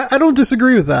 I don't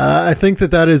disagree with that. I think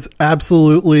that is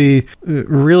absolutely,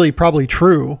 really probably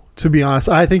true, to be honest.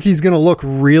 I think he's going to look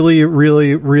really,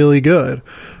 really, really good.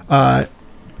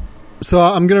 So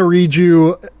I'm going to read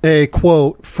you a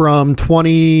quote from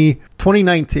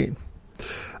 2019.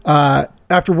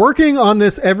 After working on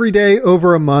this every day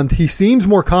over a month, he seems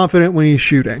more confident when he's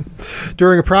shooting.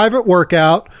 During a private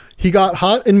workout, he got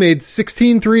hot and made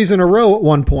 16 threes in a row at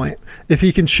one point. If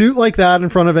he can shoot like that in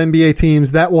front of NBA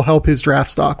teams, that will help his draft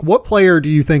stock. What player do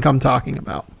you think I'm talking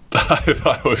about? I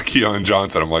thought it was Keon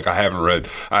Johnson. I'm like, I haven't read.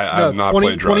 I've not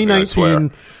played draft.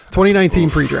 2019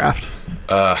 pre-draft.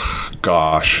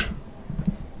 Gosh.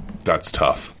 That's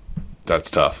tough.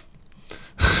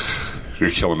 You're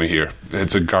killing me here.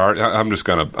 It's a guard. I'm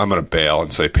gonna bail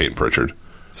and say Peyton Pritchard.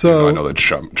 So I know that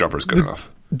jumper's good enough.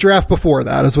 Draft before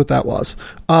that is what that was.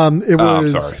 I'm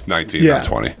sorry, 19, not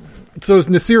 20. So it's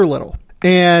Nasir Little.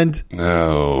 And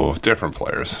no, different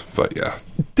players, but yeah.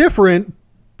 Different,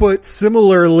 but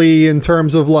similarly in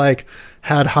terms of like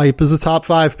had hype as a top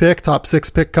 5 pick, top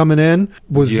 6 pick coming in,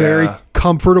 was very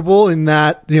comfortable in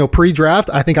that,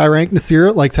 pre-draft. I think I ranked Nasir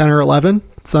at like 10 or 11.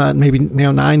 It's maybe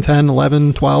 9, 10,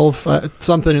 11, 12,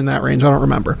 something in that range. I don't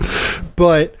remember.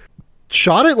 But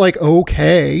shot it like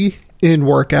okay in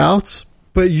workouts,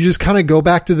 but you just kind of go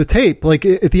back to the tape. Like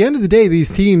at the end of the day,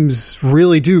 these teams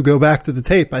really do go back to the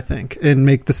tape, I think, and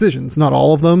make decisions. Not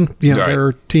all of them. There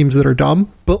are teams that are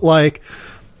dumb, but like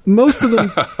most of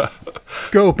them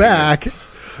go back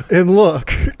and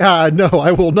look. No,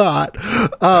 I will not.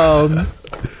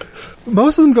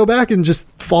 Most of them go back and just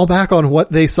fall back on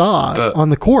what they saw on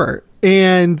the court.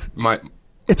 And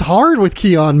it's hard with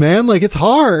Keon, man. Like, it's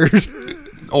hard.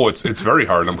 It's very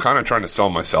hard. I'm kind of trying to sell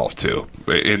myself, too,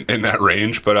 in that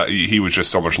range. But he was just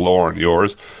so much lower than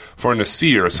yours. For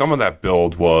Nasir, some of that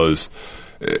build was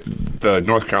the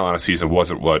North Carolina season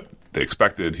wasn't what they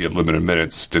expected. He had limited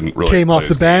minutes, didn't really came off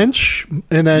the bench,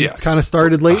 and then kind of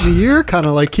started late in the year, kind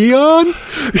of like Keon.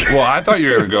 Well, I thought you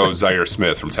were going to go Zaire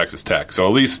Smith from Texas Tech, so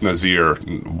at least Nasir,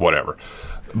 whatever.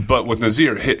 But with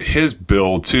Nasir, his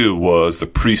build, too, was the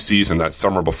preseason that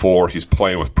summer before. He's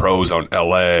playing with pros on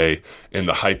L.A., and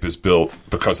the hype is built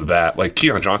because of that. Like,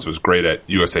 Keon Johnson was great at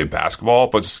USA basketball,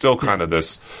 but still kind of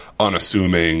this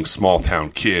unassuming,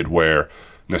 small-town kid where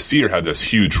Nasir had this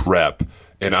huge rep.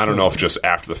 And I don't know if just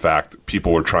after the fact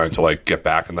people were trying to like get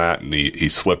back on that, and he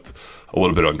slipped a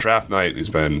little bit on draft night. He's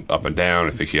been up and down. I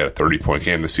think he had a 30-point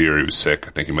game this year. He was sick. I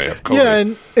think he may have COVID.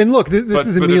 Yeah, and look, this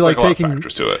isn't me like taking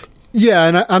factors to it. Yeah,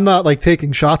 and I'm not like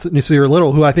taking shots at Nasir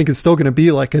Little, who I think is still going to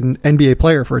be like an NBA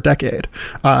player for a decade.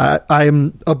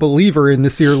 I'm a believer in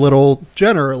Nasir Little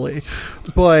generally,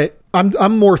 but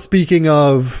I'm more speaking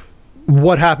of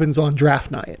what happens on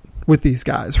draft night with these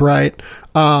guys, right?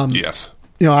 Yes.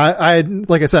 I had,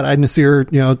 like I said, I had Nasir,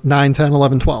 9, 10,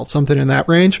 11, 12, something in that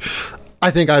range. I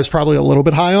think I was probably a little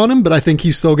bit high on him, but I think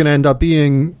he's still going to end up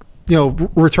being,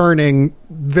 returning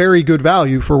very good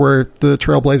value for where the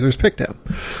Trailblazers picked him.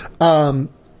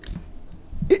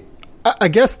 I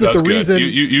guess that the reason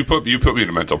you put me in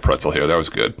a mental pretzel here. That was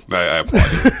good. I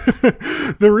applaud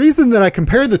you. The reason that I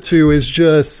compare the two is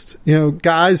just,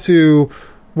 guys who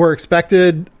were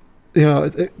expected,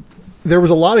 there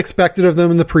was a lot expected of them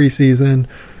in the preseason.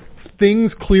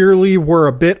 Things clearly were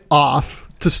a bit off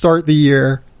to start the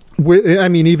year. I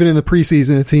mean, even in the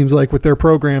preseason, it seems like with their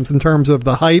programs in terms of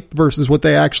the hype versus what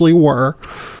they actually were.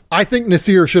 I think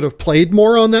Nasir should have played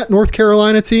more on that North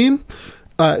Carolina team.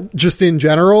 Just in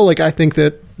general, like I think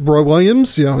that Roy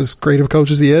Williams, as great of a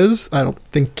coach as he is, I don't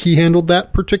think he handled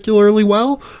that particularly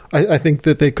well. I think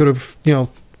that they could have,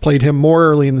 played him more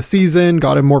early in the season,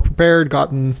 got him more prepared,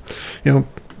 gotten,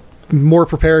 more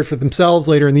prepared for themselves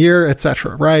later in the year,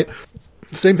 etc. Right?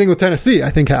 Same thing with Tennessee, I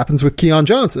think happens with Keon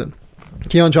Johnson.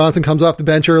 Keon Johnson comes off the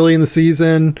bench early in the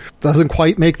season, doesn't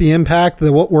quite make the impact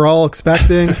that what we're all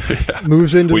expecting,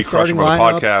 moves into the starting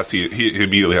lineup. The podcast, he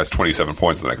immediately has 27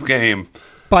 points in the next game.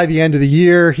 By the end of the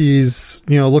year, he's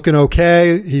looking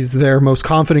okay. He's their most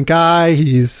confident guy.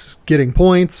 He's getting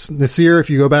points. This year, if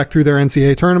you go back through their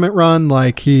NCAA tournament run,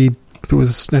 like he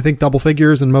was, I think, double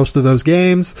figures in most of those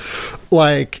games.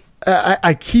 Like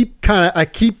I keep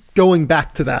going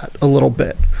back to that a little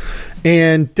bit.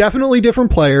 And definitely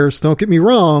different players, don't get me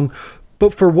wrong,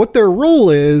 but for what their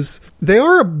role is, they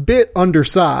are a bit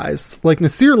undersized. Like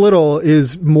Nasir Little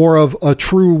is more of a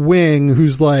true wing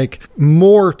who's like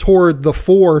more toward the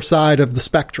 4 side of the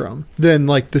spectrum than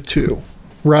like the 2,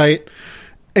 right?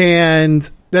 And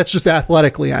that's just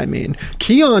athletically, I mean.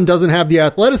 Keon doesn't have the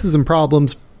athleticism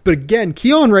problems, but again,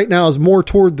 Keon right now is more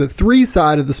toward the 3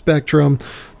 side of the spectrum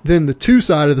than the 2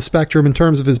 side of the spectrum in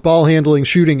terms of his ball handling,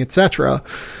 shooting, etc.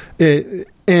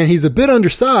 And he's a bit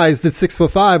undersized at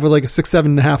 6'5" with like a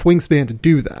 6'7.5" wingspan to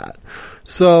do that.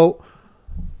 So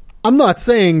I'm not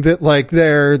saying that like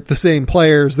they're the same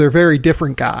players. They're very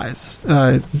different guys,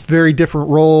 very different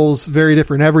roles, very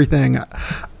different everything.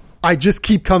 I just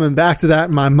keep coming back to that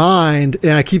in my mind,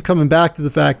 and I keep coming back to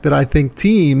the fact that I think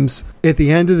teams, at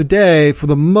the end of the day, for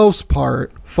the most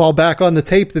part, fall back on the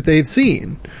tape that they've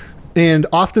seen. And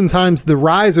oftentimes the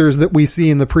risers that we see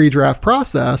in the pre-draft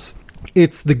process,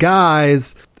 it's the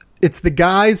guys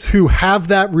who have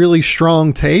that really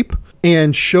strong tape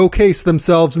and showcase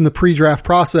themselves in the pre-draft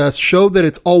process, show that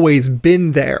it's always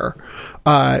been there.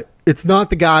 It's not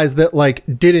the guys that like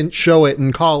didn't show it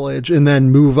in college and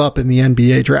then move up in the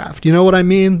NBA draft. You know what I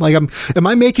mean? Like, am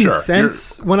I making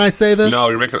sense when I say this? No,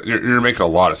 you're making a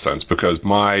lot of sense, because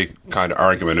my kind of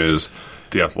argument is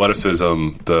the athleticism,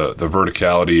 the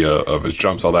verticality of his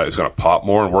jumps, all that is going to pop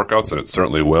more in workouts, and it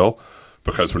certainly will.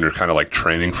 Because when you're kind of like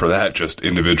training for that, just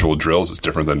individual drills is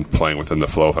different than playing within the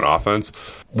flow of an offense.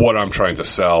 What I'm trying to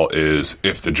sell is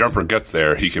if the jumper gets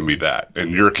there, he can be that.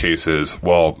 In your case is,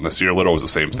 well, Nasir Little was the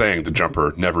same thing. The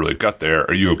jumper never really got there.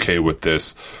 Are you okay with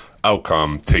this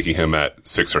outcome taking him at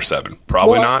 6 or 7?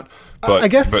 Probably not. But I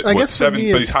guess for 7,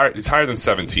 me, but he's higher than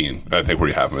 17. I think where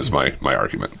you have him is my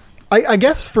argument. I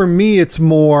guess for me, it's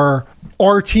more,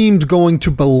 are teams going to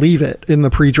believe it in the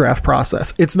pre-draft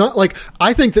process? It's not like,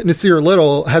 I think that Nasir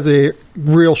Little has a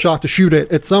real shot to shoot it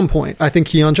at some point. I think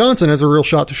Keon Johnson has a real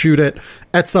shot to shoot it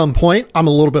at some point. I'm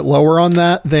a little bit lower on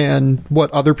that than what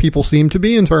other people seem to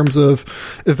be in terms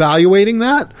of evaluating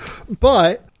that.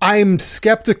 But I'm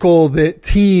skeptical that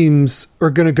teams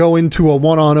are going to go into a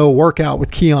 1-on-0 workout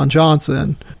with Keon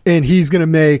Johnson and he's going to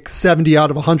make 70 out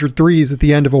of 100 threes at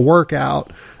the end of a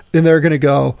workout. And they're going to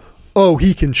go, oh,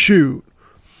 he can shoot.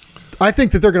 I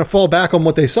think that they're going to fall back on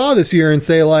what they saw this year and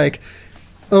say, like,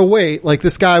 oh, wait, like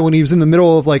this guy, when he was in the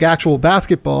middle of like actual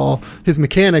basketball, his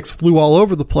mechanics flew all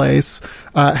over the place,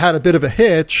 had a bit of a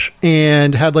hitch,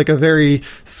 and had like a very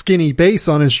skinny base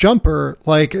on his jumper.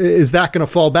 Like, is that going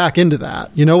to fall back into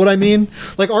that? You know what I mean?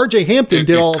 Like RJ Hampton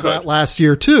did all of that last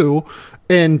year too,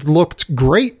 and looked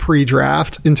great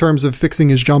pre-draft in terms of fixing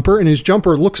his jumper, and his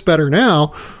jumper looks better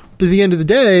now. But at the end of the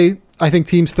day, I think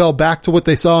teams fell back to what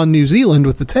they saw in New Zealand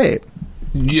with the tape.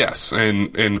 Yes,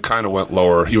 and kind of went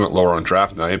lower. He went lower on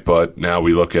draft night, but now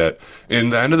we look at,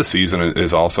 and the end of the season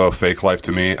is also a fake life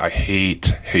to me. I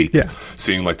hate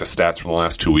seeing like the stats from the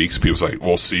last 2 weeks. People's like,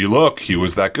 well, see, look, he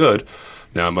was that good.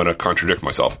 Now I'm going to contradict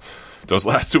myself. Those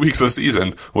last 2 weeks of the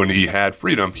season, when he had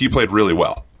freedom, he played really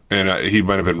well. And he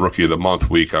might have been Rookie of the Month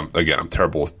week. I'm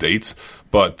terrible with dates,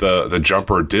 but the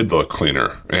jumper did look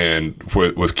cleaner. And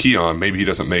with Keon, maybe he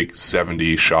doesn't make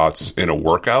 70 shots in a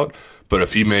workout, but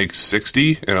if he makes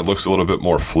 60 and it looks a little bit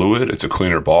more fluid, it's a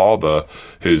cleaner ball.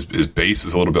 His base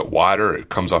is a little bit wider. It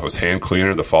comes off his hand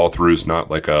cleaner. The follow through is not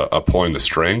like a pulling the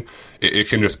string. It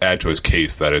can just add to his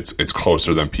case that it's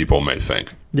closer than people may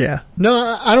think. Yeah.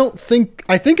 No,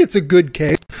 I think it's a good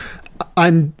case.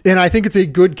 And I think it's a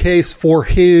good case for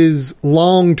his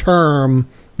long-term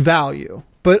value,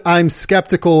 but I'm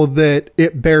skeptical that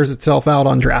it bears itself out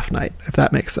on draft night, if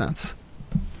that makes sense.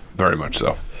 Very much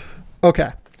so. Okay.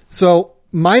 So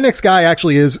my next guy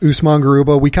actually is Usman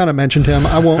Garuba. We kind of mentioned him.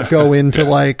 I won't go into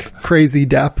like crazy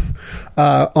depth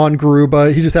on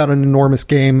Garuba. He just had an enormous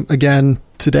game again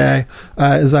today,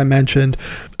 as I mentioned.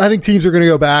 I think teams are going to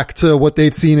go back to what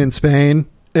they've seen in Spain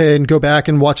and go back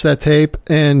and watch that tape,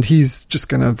 and he's just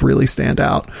going to really stand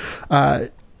out.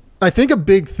 I think a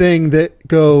big thing that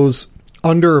goes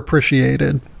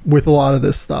underappreciated with a lot of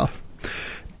this stuff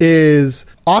is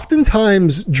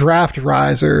oftentimes draft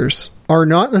risers are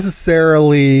not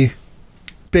necessarily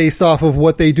based off of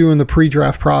what they do in the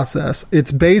pre-draft process.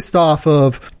 It's based off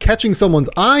of catching someone's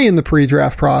eye in the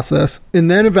pre-draft process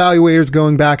and then evaluators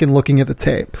going back and looking at the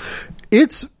tape.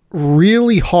 It's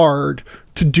really hard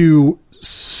to do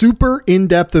super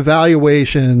in-depth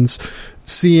evaluations,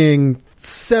 seeing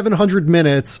 700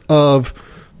 minutes of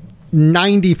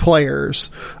 90 players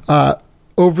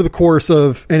over the course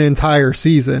of an entire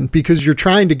season, because you're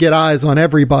trying to get eyes on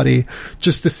everybody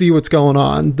just to see what's going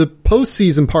on. The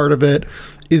postseason part of it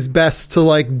is best to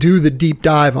like do the deep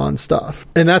dive on stuff.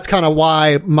 And that's kind of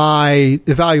why my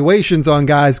evaluations on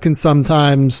guys can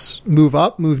sometimes move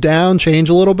up, move down, change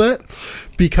a little bit,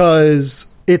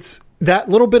 because it's that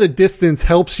little bit of distance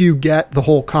helps you get the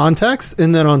whole context.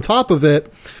 And then on top of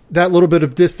it, that little bit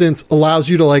of distance allows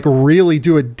you to like really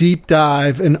do a deep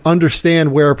dive and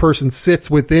understand where a person sits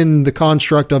within the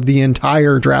construct of the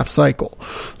entire draft cycle.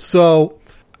 So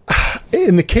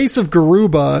in the case of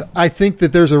Garuba, I think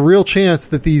that there's a real chance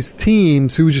that these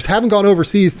teams who just haven't gone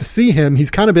overseas to see him, he's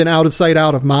kind of been out of sight,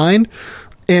 out of mind.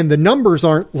 And the numbers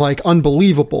aren't like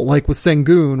unbelievable, like with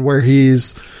Sengun, where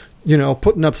he's, you know,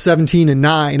 putting up 17 and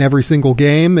 9 every single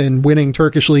game and winning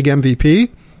Turkish League MVP.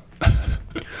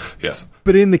 Yes.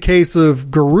 But in the case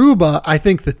of Garuba, I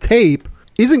think the tape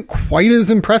isn't quite as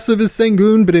impressive as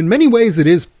Sengun, but in many ways it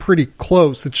is pretty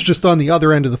close. It's just on the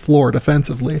other end of the floor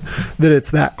defensively that it's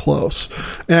that close.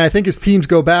 And I think as teams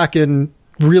go back and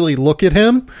really look at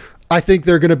him, I think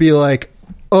they're going to be like,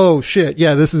 oh shit,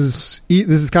 yeah, this is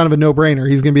kind of a no-brainer.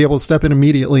 He's going to be able to step in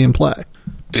immediately and play.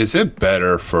 Is it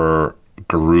better for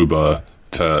Garuba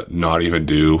to not even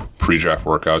do pre-draft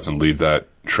workouts and leave that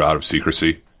shroud of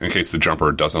secrecy in case the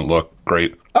jumper doesn't look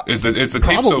great? Is the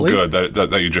tape so good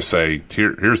that you just say,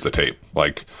 here's the tape?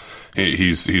 Like,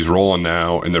 he's rolling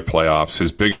now in their playoffs.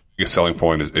 His biggest selling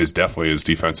point is definitely his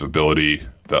defensive ability,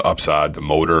 the upside, the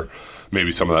motor,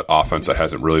 maybe some of that offense that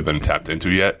hasn't really been tapped into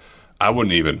yet. I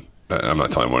wouldn't even, I'm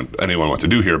not telling anyone what to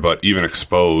do here, but even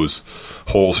expose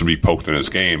holes to be poked in his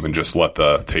game and just let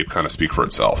the tape kind of speak for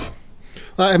itself.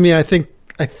 I mean, I think,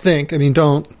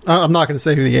 I'm not going to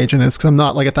say who the agent is because I'm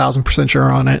not like 1,000%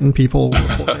 sure on it, and people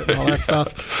report it and all that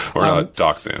stuff. We're not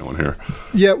doxing anyone here.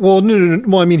 Yeah, well, no.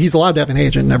 Well, I mean, he's allowed to have an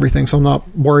agent and everything, so I'm not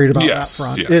worried about that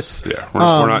front. Yes,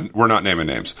 we're not naming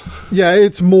names. Yeah,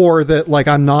 it's more that like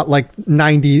I'm like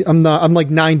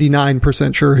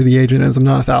 99% sure who the agent is. I'm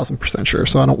not 1,000% sure,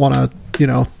 so I don't want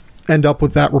to, end up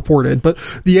with that reported. But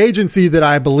the agency that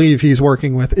I believe he's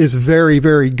working with is very,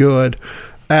 very good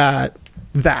at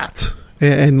that.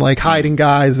 And like hiding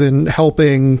guys and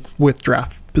helping with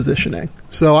draft positioning.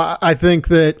 So I think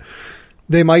that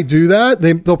they might do that.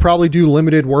 They'll probably do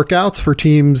limited workouts for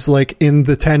teams like in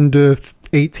the 10 to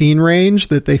 18 range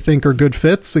that they think are good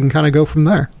fits and kind of go from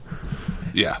there.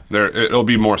 Yeah, it'll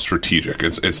be more strategic.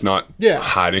 It's not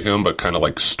hiding him, but kind of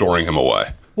like storing him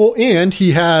away. Well, and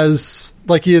he has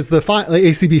the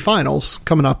ACB finals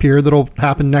coming up here that'll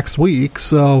happen next week.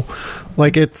 So,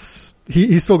 like,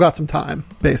 he's still got some time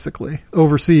basically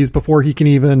overseas before he can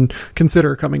even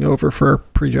consider coming over for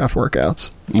pre-draft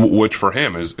workouts. Which for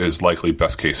him is likely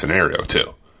best case scenario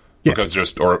too, because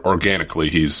just organically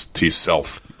he's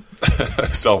self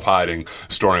hiding,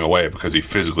 storing away because he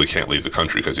physically can't leave the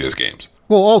country because he has games.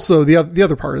 Well, also the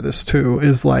other part of this too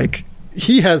is like,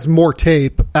 he has more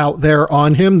tape out there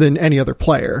on him than any other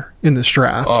player in this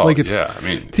draft. Oh, like if yeah. I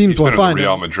mean, teams he's been find in the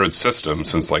Real Madrid system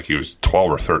since like he was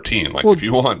 12 or 13. Like, if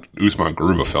you want Usman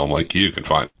Garuba film, like, you can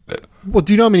find it. Well,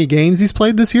 do you know how many games he's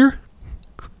played this year?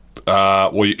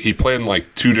 Well, he played in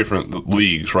like two different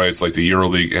leagues, right? It's like the Euro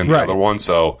League and the other one,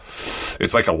 so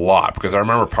it's like a lot. Because I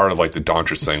remember part of like the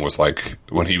Doncic thing was like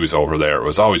when he was over there, it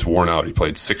was always worn out. He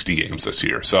played 60 games this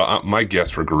year, so my guess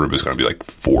for Garuba is going to be like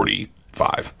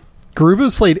 45.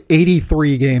 Garuba's played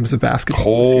 83 games of basketball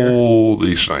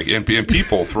Holy shit. And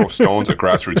people throw stones at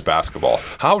grassroots basketball.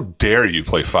 How dare you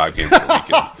play 5 games a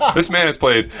weekend? This man has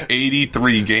played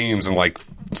 83 games in like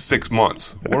 6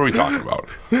 months. What are we talking about?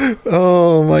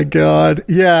 Oh my God.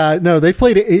 Yeah, no, they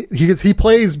played he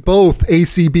plays both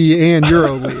ACB and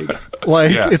Euro League.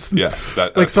 Like, that's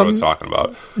like what I was talking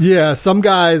about. Yeah, some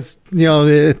guys,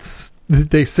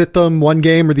 they sit them one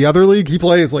game or the other league. He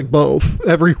plays like both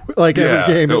every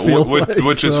game. It feels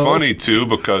which is funny too,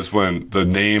 because when the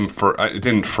name it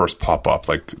didn't first pop up,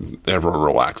 like, everyone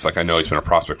relaxed. Like, I know he's been a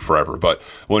prospect forever, but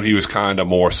when he was kind of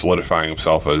more solidifying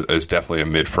himself as definitely a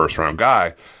mid first round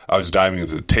guy, I was diving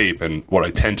into the tape, and what I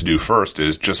tend to do first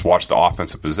is just watch the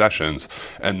offensive possessions,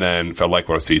 and then if I like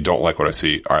what I see, don't like what I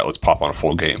see, all right, let's pop on a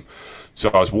full game. So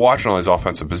I was watching all these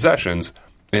offensive possessions.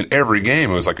 In every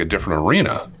game, it was like a different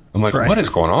arena. I'm like, what is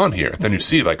going on here? Then you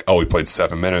see, like, oh, he played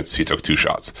 7 minutes, he took 2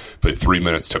 shots. Played 3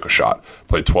 minutes, took a shot.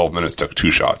 Played 12 minutes, took 2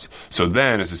 shots. So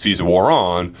then, as the season wore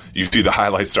on, you see the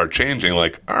highlights start changing.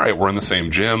 Like, all right, we're in the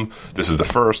same gym. This is the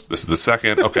first. This is the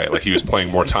second. Okay, like, he was playing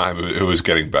more time. It was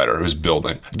getting better. It was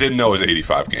building. Didn't know it was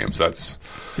 85 games. That's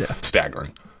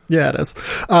staggering. Yeah, it is.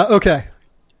 Okay,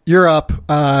 you're up.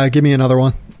 Give me another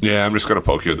one. Yeah, I'm just going to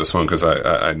poke you at this one because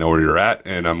I know where you're at,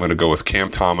 and I'm going to go with Cam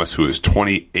Thomas, who is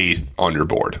 28th on your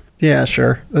board. Yeah,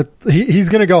 sure. He's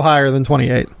going to go higher than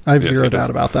 28. I have zero doubt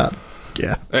about that.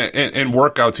 Yeah. And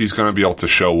workouts, he's going to be able to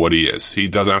show what he is. He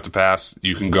doesn't have to pass.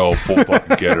 You can go full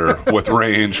bucket getter with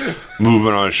range,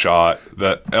 moving on a shot.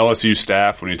 The LSU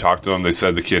staff, when you talk to them, they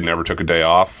said the kid never took a day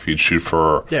off. He'd shoot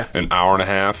for an hour and a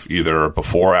half, either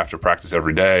before or after practice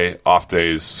every day, off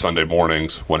days, Sunday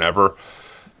mornings, whenever.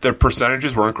 Their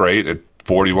percentages weren't great at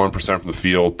 41% from the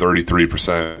field,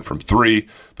 33% from 3,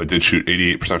 but did shoot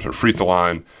 88% from the free throw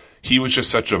line. He was just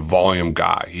such a volume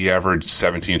guy. He averaged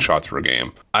 17 shots per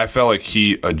game. I felt like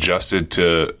he adjusted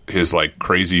to his like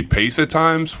crazy pace at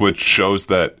times, which shows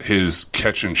that his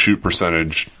catch and shoot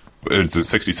percentage is the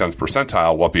 67th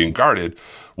percentile while being guarded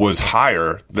was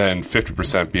higher than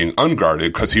 50% being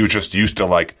unguarded because he was just used to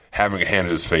like having a hand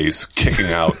in his face,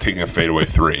 kicking out, taking a fadeaway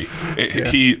 3.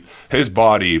 His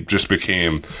body just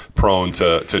became prone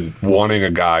to wanting a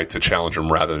guy to challenge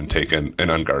him rather than taking an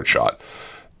unguarded shot.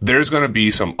 There's going to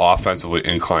be some offensively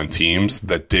inclined teams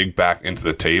that dig back into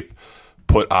the tape,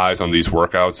 put eyes on these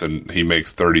workouts, and he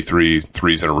makes 33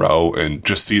 threes in a row and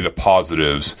just see the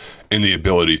positives in the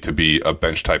ability to be a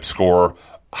bench-type scorer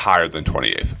higher than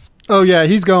 28th. Oh, yeah,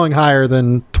 he's going higher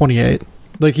than 28.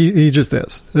 Like, he just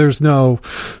is. There's no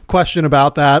question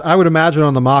about that. I would imagine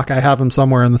on the mock I have him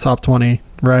somewhere in the top 20,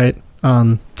 right?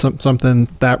 Something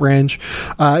that range.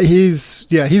 He's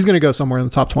going to go somewhere in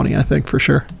the top 20, I think, for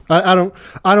sure. I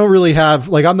don't really have,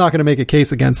 like, I'm not going to make a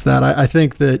case against that. I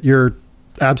think that you're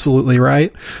absolutely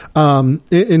right.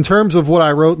 In terms of what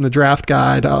I wrote in the draft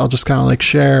guide, I'll just kind of like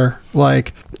share,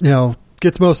 like,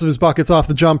 gets most of his buckets off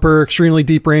the jumper, extremely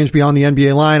deep range beyond the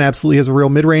NBA line, absolutely has a real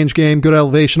mid-range game, good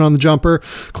elevation on the jumper,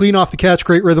 clean off the catch,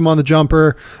 great rhythm on the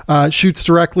jumper, shoots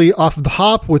directly off of the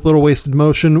hop with little wasted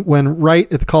motion when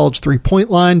right at the college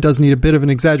three-point line, does need a bit of an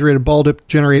exaggerated ball dip to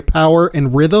generate power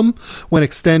and rhythm when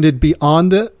extended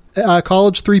beyond the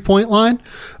college three-point line.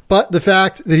 But the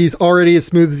fact that he's already as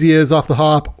smooth as he is off the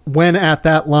hop when at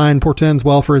that line portends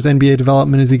well for his NBA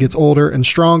development as he gets older and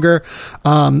stronger.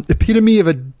 Epitome of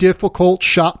a difficult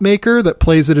shot maker that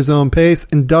plays at his own pace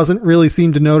and doesn't really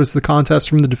seem to notice the contest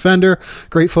from the defender.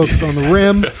 Great focus on the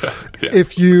rim. Yes.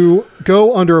 If you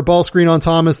go under a ball screen on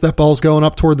Thomas, that ball's going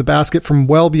up toward the basket from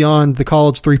well beyond the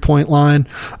college three-point line.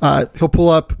 He'll pull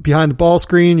up behind the ball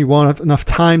screen. You won't have enough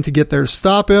time to get there to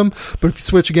stop him. But if you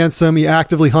switch against him, he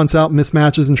actively hunts out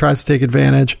mismatches and tries to take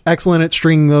advantage. Excellent at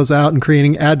stringing those out and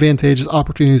creating advantageous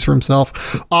opportunities for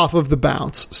himself off of the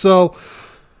bounce. So,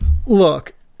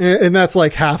 look, and that's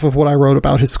like half of what I wrote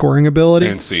about his scoring ability.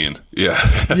 And scene.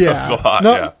 Yeah. Yeah. That's a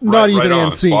lot. Not even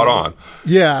and scene. Spot on.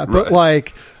 Yeah, but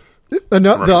like...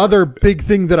 The other big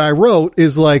thing that I wrote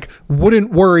is like,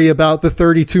 wouldn't worry about the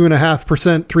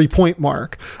 32.5% 3-point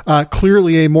mark.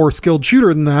 Clearly a more skilled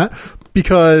shooter than that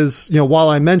because, while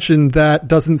I mentioned that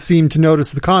doesn't seem to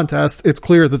notice the contest, it's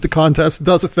clear that the contest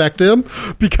does affect him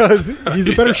because he's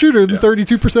a better shooter than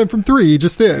 32% from 3. He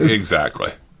just is.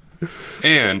 Exactly.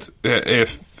 And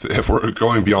if we're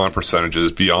going beyond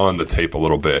percentages, beyond the tape a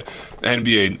little bit,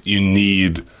 NBA, you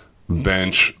need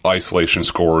bench isolation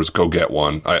scores. Go get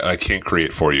one. I can't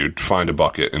create for you. Find a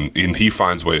bucket, and he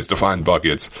finds ways to find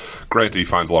buckets. Granted, he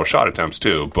finds a lot of shot attempts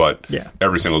too, but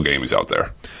every single game he's out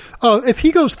there. Oh, if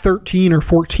he goes 13 or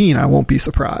 14, I won't be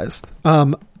surprised.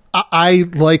 I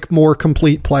like more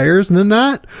complete players than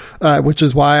that, which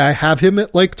is why I have him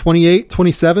at like 28,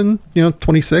 27,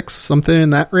 26, something in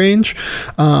that range.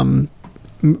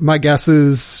 My guess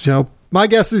is,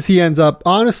 he ends up,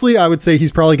 honestly, I would say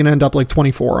he's probably going to end up like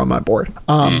 24 on my board.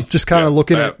 Just kind of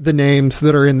looking at the names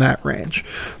that are in that range.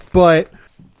 But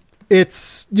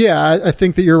it's, I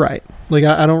think that you're right. Like,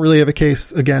 I don't really have a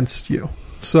case against you.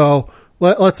 So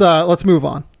let's move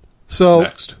on. So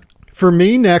next. For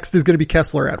me, next is going to be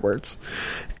Kessler Edwards.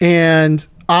 And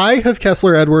I have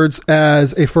Kessler Edwards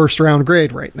as a first round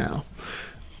grade right now.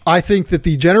 I think that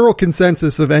the general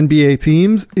consensus of NBA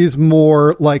teams is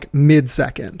more like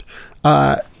mid-second,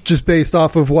 just based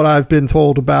off of what I've been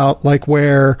told about, like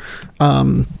where,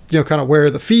 kind of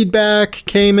where the feedback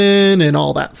came in and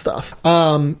all that stuff.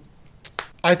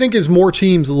 I think as more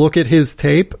teams look at his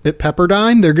tape at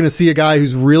Pepperdine, they're going to see a guy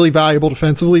who's really valuable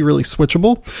defensively, really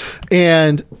switchable.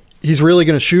 And he's really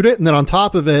going to shoot it. And then on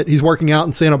top of it, he's working out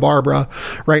in Santa Barbara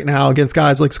right now against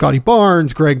guys like Scotty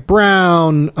Barnes, Greg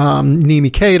Brown,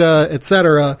 Nimi Keita,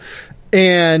 etc.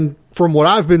 And from what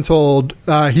I've been told,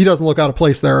 he doesn't look out of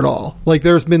place there at all. Like,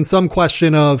 there's been some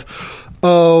question of,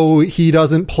 he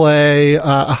doesn't play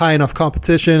a high enough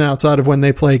competition outside of when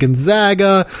they play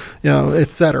Gonzaga,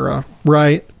 etc.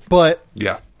 Right? But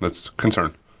yeah, that's a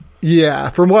concern. Yeah,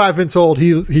 from what I've been told,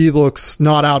 he looks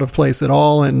not out of place at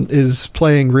all and is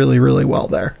playing really, really well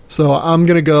there. So I'm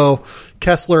going to go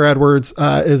Kessler Edwards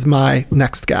is my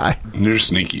next guy. You're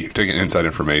sneaky. You're taking inside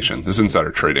information. This is insider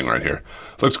trading right here.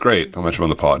 Looks great. I'll mention on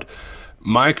the pod.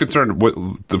 My concern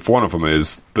with one of them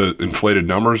is the inflated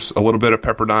numbers a little bit at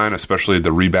Pepperdine, especially the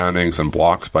reboundings and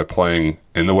blocks by playing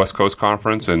in the West Coast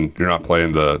Conference, and you're not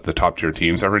playing the top-tier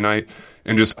teams every night.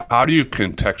 And just how do you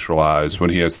contextualize when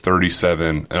he has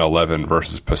 37 and 11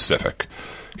 versus Pacific?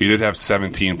 He did have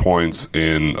 17 points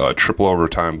in a triple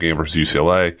overtime game versus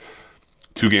UCLA,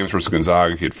 2 games versus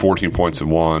Gonzaga. He had 14 points in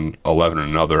one, 11 in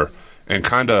another. And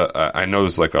kind of, I know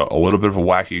it's like a little bit of a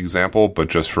wacky example, but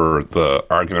just for the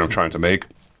argument I'm trying to make,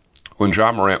 when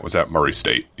John Morant was at Murray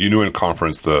State, you knew in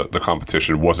conference the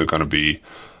competition wasn't going to be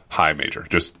high major.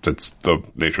 Just that's the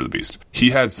nature of the beast. He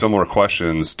had similar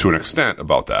questions to an extent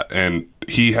about that, and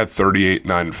he had 38,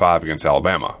 9, and 5 against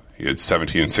Alabama. He had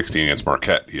 17 and 16 against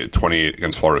Marquette. He had 28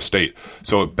 against Florida State.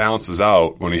 So it balances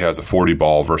out when he has a 40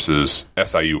 ball versus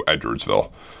SIU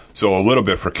Edwardsville. So a little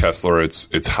bit for Kessler,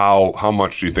 it's how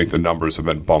much do you think the numbers have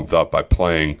been bumped up by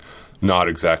playing not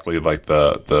exactly like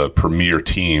the premier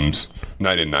teams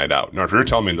night in, night out. Now, if you're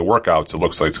telling me in the workouts it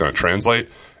looks like it's going to translate,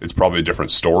 it's probably a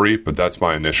different story, but that's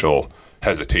my initial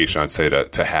hesitation, I'd say,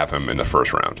 to have him in the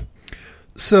first round.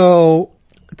 So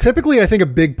typically I think a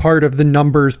big part of the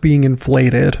numbers being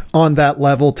inflated on that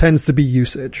level tends to be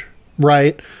usage,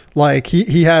 right? Like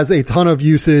he has a ton of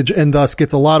usage and thus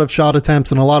gets a lot of shot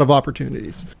attempts and a lot of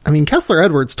opportunities. I mean, Kessler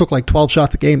Edwards took like 12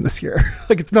 shots a game this year.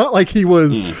 Like, it's not like he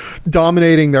was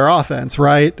dominating their offense,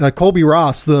 right? Colby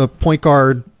Ross, the point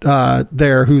guard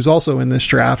there, who's also in this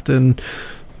draft, and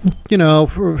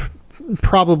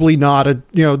probably not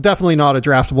definitely not a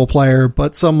draftable player,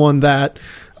 but someone that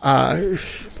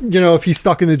if he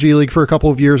stuck in the G League for a couple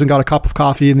of years and got a cup of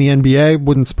coffee in the NBA,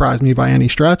 wouldn't surprise me by any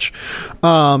stretch.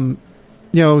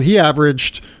 He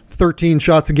averaged 13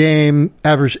 shots a game,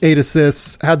 averaged 8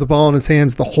 assists, had the ball in his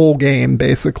hands the whole game,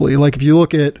 basically. Like, if you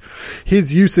look at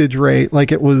his usage rate,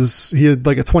 like he had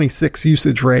like a 26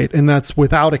 usage rate, and that's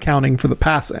without accounting for the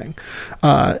passing.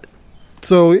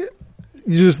 So you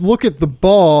just look at the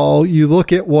ball, you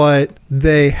look at what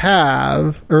they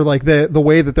have, or like the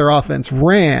way that their offense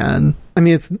ran. I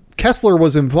mean, Kessler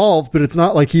was involved, but it's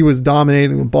not like he was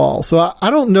dominating the ball. So I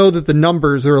don't know that the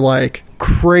numbers are like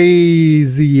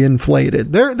crazy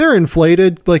inflated. They're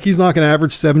inflated. Like, he's not going to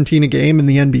average 17 a game in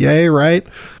the NBA, right?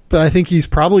 But I think he's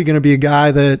probably going to be a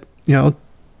guy that,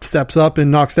 steps up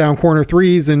and knocks down corner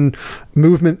threes and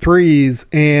movement threes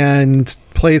and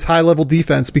plays high level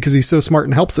defense because he's so smart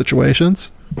in help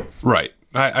situations. Right.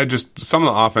 I just, some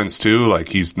of the offense too, like,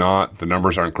 the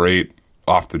numbers aren't great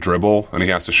off the dribble, and he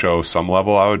has to show some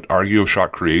level, I would argue, of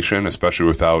shot creation, especially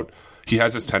without, he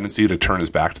has this tendency to turn his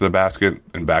back to the basket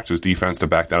and back to his defense to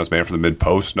back down his man for the mid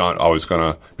post, not always going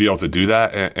to be able to do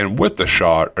that. And with the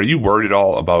shot, are you worried at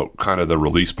all about kind of the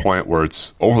release point where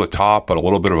it's over the top, but a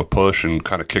little bit of a push and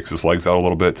kind of kicks his legs out a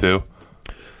little bit too?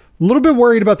 A little bit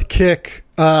worried about the kick.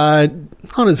 Not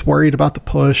as worried about the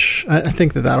push. I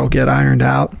think that'll get ironed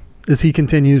out as he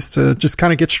continues to just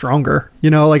kind of get stronger.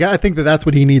 I think that's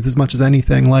what he needs as much as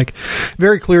anything. Like,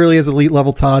 very clearly has elite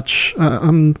level touch.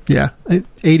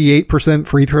 88%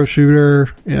 free throw shooter.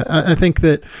 Yeah, I think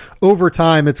that over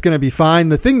time it's going to be fine.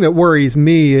 The thing that worries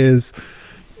me is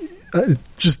it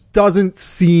just doesn't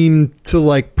seem to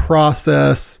like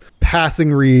process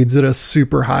passing reads at a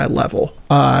super high level.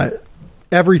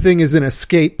 Everything is an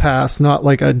escape pass, not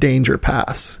like a danger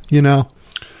pass,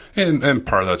 And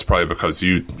part of that's probably because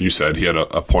you said he had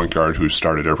a point guard who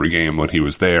started every game when he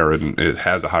was there, and it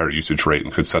has a higher usage rate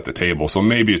and could set the table. So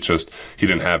maybe it's just he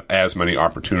didn't have as many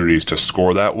opportunities to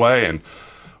score that way. And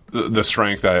the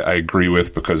strength I agree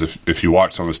with, because if you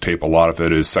watch some of his tape, a lot of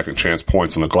it is second chance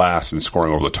points on the glass and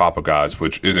scoring over the top of guys,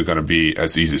 which isn't going to be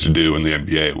as easy to do in the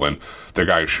NBA when the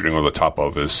guy you're shooting over the top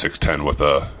of is 6'10" with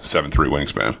a 7'3"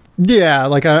 wingspan. Yeah,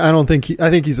 like I don't think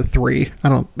I think he's a 3. I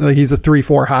don't like he's a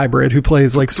 3-4 hybrid who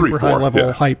plays like super high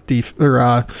level hype defense,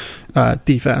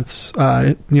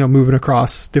 moving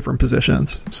across different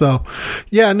positions. So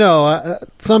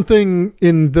something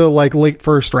in the like late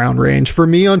first round range for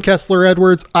me on Kessler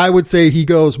Edwards. I would say he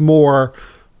goes more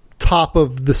top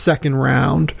of the second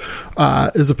round,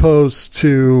 as opposed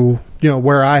to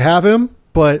where I have him,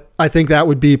 but I think that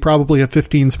would be probably a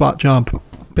 15 spot jump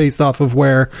based off of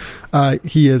where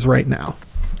he is right now.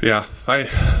 Yeah, I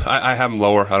have him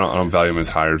lower. I don't value him as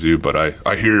high as you, but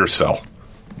I hear your sell.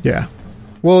 Yeah.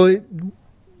 Well,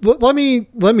 let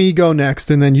me go next,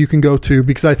 and then you can go too,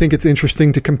 because I think it's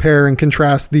interesting to compare and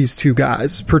contrast these two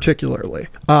guys particularly.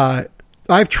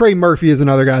 I have Trey Murphy as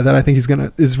another guy that I think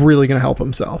is really gonna help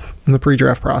himself in the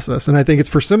pre-draft process, and I think it's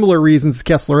for similar reasons to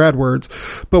Kessler Edwards.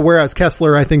 But whereas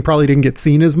Kessler, I think, probably didn't get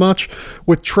seen as much,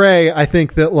 with Trey, I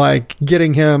think that like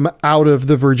getting him out of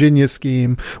the Virginia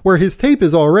scheme, where his tape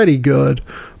is already good,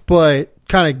 but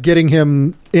kind of getting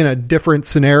him in a different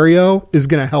scenario is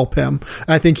going to help him.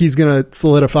 I think he's going to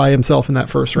solidify himself in that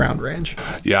first round range.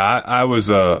 Yeah, I was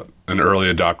an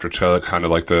early adopter to kind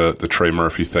of like the Trey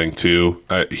Murphy thing too.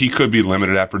 He could be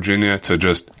limited at Virginia to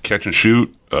just catch and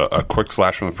shoot, a quick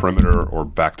slash from the perimeter, or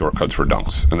backdoor cuts for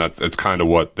dunks. And it's kind of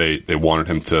what they wanted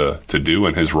him to do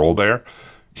in his role there.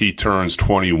 He turns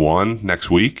 21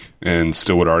 next week and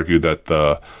still would argue that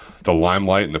the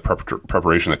limelight and the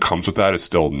preparation that comes with that is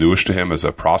still newish to him as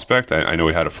a prospect. I know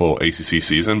he had a full ACC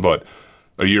season, but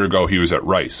a year ago he was at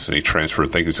Rice and he transferred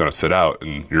thinking he's going to sit out,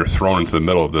 and you're thrown into the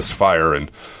middle of this fire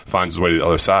and finds his way to the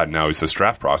other side. Now he's this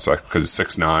draft prospect because he's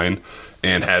 6'9"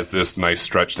 and has this nice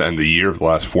stretch to end the year of the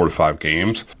last 4 to 5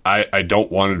 games. I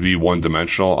don't want him to be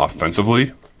one-dimensional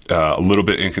offensively. A little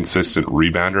bit inconsistent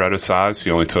rebounder at his size.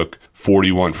 He only took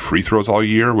 41 free throws all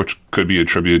year, which could be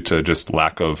attributed to just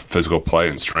lack of physical play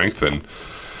and strength and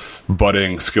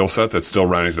budding skill set that's still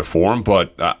rounding to form.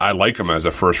 But I like him as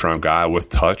a first-round guy with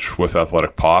touch, with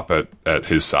athletic pop at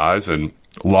his size, and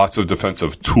lots of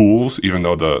defensive tools, even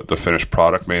though the finished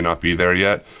product may not be there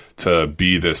yet, to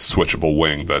be this switchable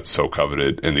wing that's so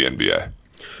coveted in the NBA.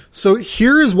 So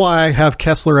here is why I have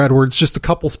Kessler Edwards just a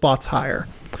couple spots higher.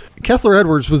 Kessler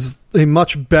Edwards was a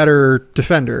much better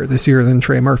defender this year than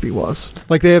Trey Murphy was.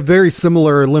 Like, they have very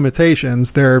similar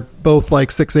limitations. They're both like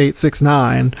 6'8",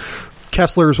 6'9".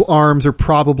 Kessler's arms are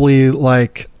probably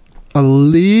like a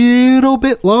little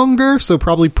bit longer, so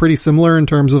probably pretty similar in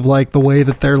terms of like the way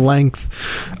that their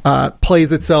length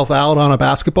plays itself out on a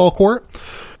basketball court.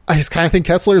 I just kind of think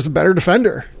Kessler is a better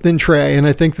defender than Trey, and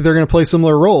I think that they're going to play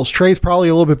similar roles. Trey's probably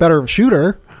a little bit better of a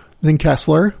shooter than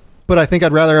Kessler, but I think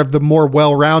I'd rather have the more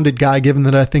well-rounded guy, given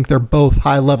that I think they're both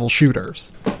high-level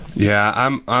shooters. Yeah,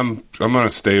 I'm going to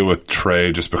stay with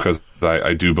Trey just because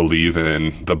I do believe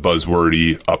in the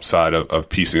buzzwordy upside of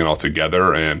piecing it all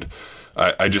together, and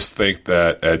I just think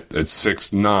that at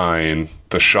 6'9",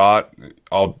 the shot,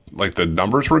 the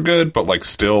numbers were good, but like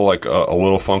still like a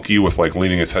little funky with like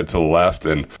leaning his head to the left,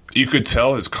 and you could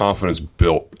tell his confidence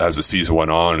built as the season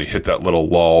went on, and he hit that little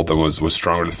lull that was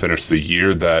stronger to finish the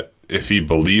year, that if he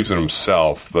believes in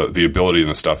himself, the ability and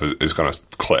the stuff is going to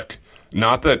click.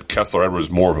 Not that Kessler Edwards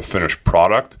is more of a finished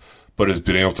product, but has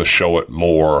been able to show it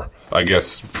more, I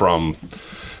guess, from...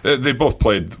 They both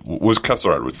played... Was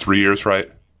Kessler Edwards 3 years,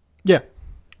 right? Yeah.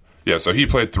 Yeah, so he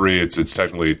played 3. It's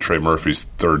technically Trey Murphy's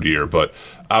 3rd year, but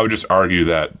I would just argue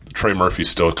that Trey Murphy's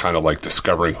still kind of like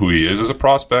discovering who he is as a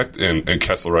prospect, and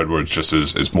Kessler Edwards just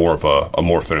is more of a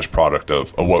more finished product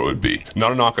of what it would be.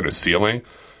 Not a knock at his ceiling,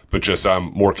 but just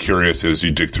I'm more curious as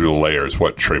you dig through the layers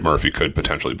what Trey Murphy could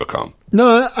potentially become.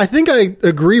 No, I think I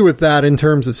agree with that in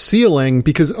terms of ceiling,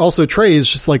 because also Trey is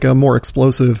just like a more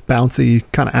explosive, bouncy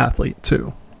kind of athlete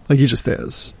too. Like, he just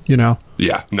is, you know?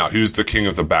 Yeah, no, he was the king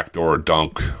of the backdoor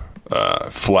dunk,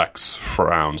 flex,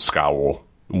 frown, scowl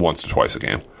once or twice a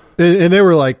game. And they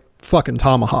were like fucking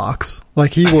tomahawks.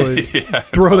 Like, he would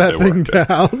throw that thing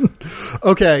down.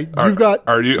 Okay,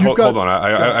 hold on.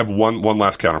 I have one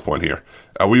last counterpoint here.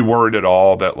 Are we worried at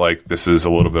all that like this is a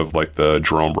little bit of like the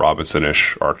Jerome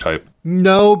Robinson-ish archetype?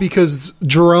 No, because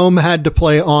Jerome had to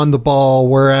play on the ball,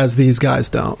 whereas these guys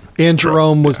don't. And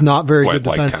Jerome was not very good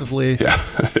defensively,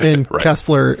 and right.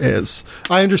 Kessler is.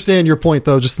 I understand your point,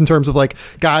 though, just in terms of like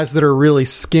guys that are really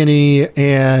skinny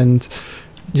and,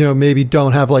 you know, maybe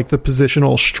don't have like the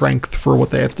positional strength for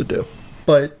what they have to do.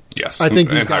 But yes, I think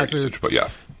these guys usage, but yeah.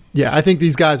 Yeah, I think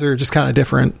these guys are just kind of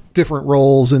different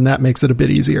roles, and that makes it a bit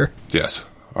easier. Yes.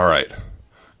 All right.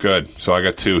 Good. So I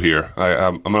got 2 here.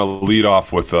 I'm going to lead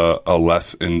off with a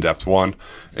less in-depth one,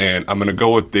 and I'm going to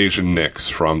go with Dejan Nix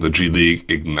from the G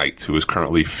League Ignite, who is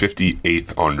currently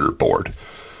 58th on your board.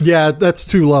 Yeah, that's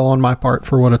too low on my part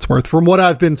for what it's worth. From what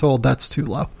I've been told, that's too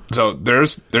low. So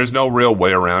there's no real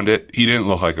way around it. He didn't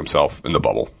look like himself in the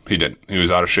bubble. He didn't. He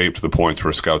was out of shape to the point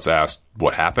where scouts asked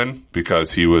what happened,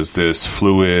 because he was this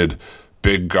fluid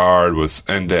big guard with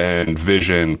end-to-end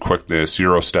vision, quickness,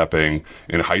 Euro-stepping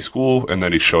in high school, and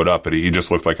then he showed up and he just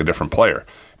looked like a different player.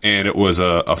 And it was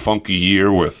a funky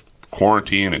year with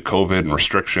quarantine and COVID and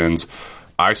restrictions,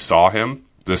 I saw him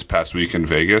this past week in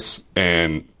Vegas,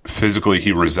 and physically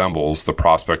he resembles the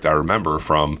prospect I remember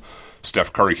from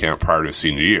Steph Curry camp prior to his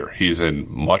senior year. He's in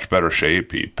much better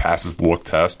shape. He passes the look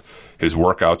test. His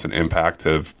workouts and impact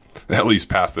have at least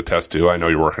passed the test too. I know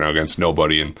you're working out against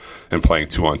nobody and playing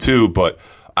 2-on-2, but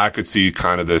I could see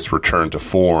kind of this return to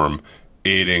form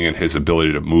aiding in his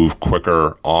ability to move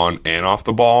quicker on and off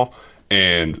the ball.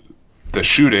 And the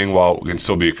shooting, while it can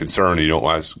still be a concern, you don't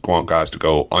want guys to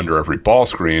go under every ball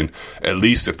screen, at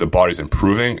least if the body's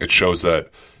improving, it shows that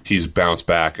he's bounced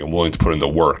back and willing to put in the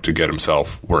work to get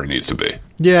himself where he needs to be.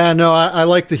 Yeah, no, I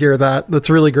like to hear that. That's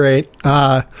really great.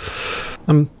 That's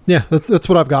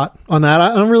what I've got on that.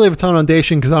 I don't really have a ton on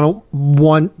Dacian because I don't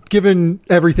want, given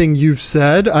everything you've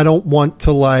said, I don't want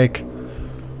to I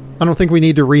don't think we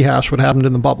need to rehash what happened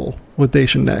in the bubble with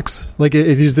Dacian Nix. Like,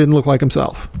 it just didn't look like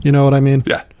himself. You know what I mean?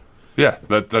 Yeah,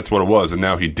 that's what it was, and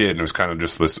now he did, and it was kind of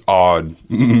just this odd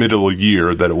middle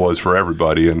year that it was for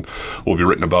everybody, and will be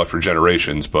written about for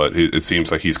generations, but it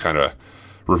seems like he's kind of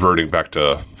reverting back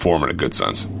to form in a good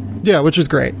sense. Yeah, which is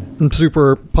great. I'm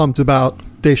super pumped about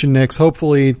Dacian Nix,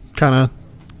 hopefully kind of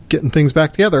getting things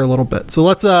back together a little bit. So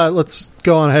let's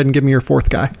go on ahead and give me your fourth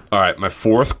guy. All right, my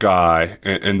fourth guy,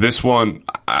 and this one,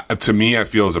 to me, I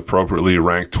feel is appropriately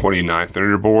ranked 29th on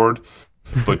your board,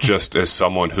 but just as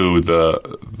someone who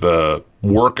the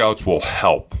workouts will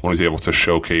help when he's able to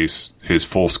showcase his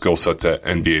full skill set to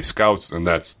NBA scouts, and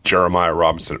that's Jeremiah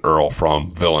Robinson Earl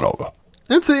from Villanova.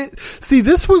 That's it. See,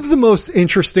 this was the most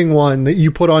interesting one that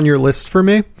you put on your list for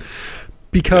me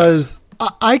because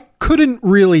I couldn't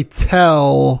really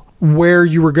tell where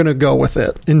you were going to go with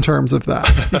it in terms of that.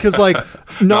 Because,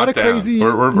 not a down. crazy...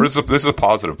 This is a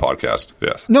positive podcast,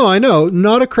 yes. No, I know.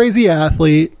 Not a crazy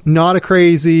athlete, not a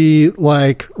crazy,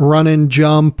 run and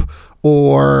jump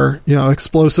or,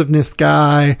 explosiveness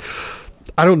guy.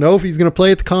 I don't know if he's going to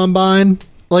play at the Combine.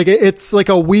 It's like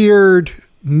a weird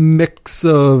mix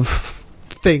of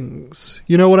things.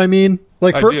 You know what I mean?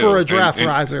 For a draft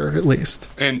riser, at least.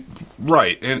 And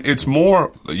right. And it's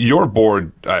more, your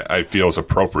board, I feel, is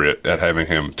appropriate at having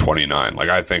him 29.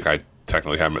 I think I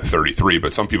technically have him at 33,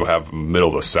 but some people have middle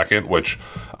of the second, which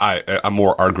I'm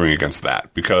more arguing against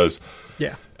that because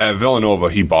at Villanova,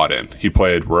 he bought in. He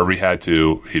played wherever he had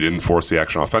to. He didn't force the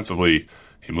action offensively.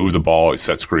 He moved the ball. He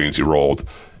set screens. He rolled.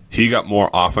 He got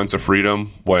more offensive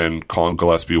freedom when Colin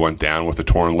Gillespie went down with a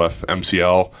torn left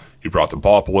MCL. He brought the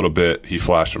ball up a little bit. He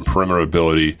flashed some perimeter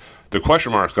ability. The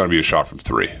question mark is going to be a shot from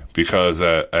three because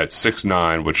at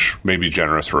 6'9", which may be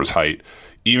generous for his height,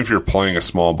 even if you're playing a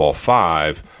small ball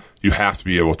 5, you have to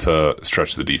be able to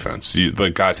stretch the defense.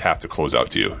 The guys have to close out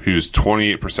to you. He was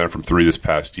 28% from three this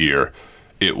past year.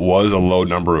 It was a low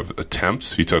number of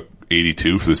attempts. He took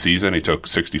 82 for the season. He took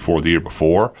 64 the year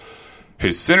before.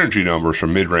 His synergy numbers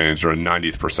from mid-range are a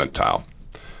 90th percentile.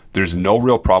 There's no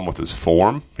real problem with his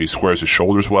form. He squares his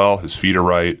shoulders well. His feet are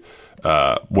right.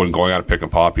 When going out of pick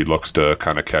and pop, he looks to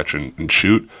kind of catch and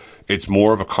shoot. It's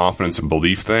more of a confidence and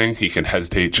belief thing. He can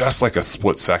hesitate just like a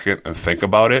split second and think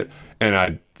about it. And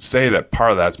I'd say that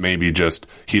part of that's maybe just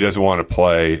he doesn't want to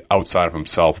play outside of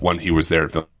himself when he was there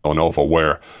at Villanova,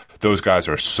 where those guys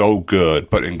are so good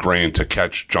but ingrained to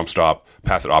catch, jump stop,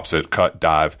 pass it opposite, cut,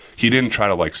 dive. He didn't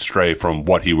try to stray from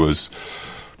what he was,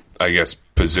 I guess,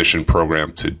 position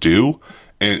program to do,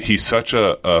 and he's such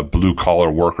a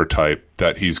blue-collar worker type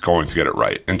that he's going to get it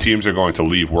right, and teams are going to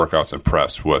leave workouts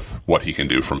impressed with what he can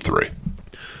do from three.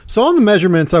 So on the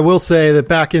measurements, I will say that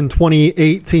back in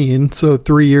 2018, so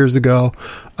 3 years ago,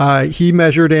 he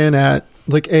measured in at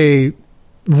a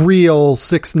real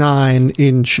 6'9"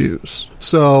 in shoes.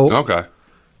 So okay,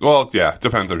 well, yeah,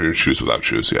 depends on your shoes without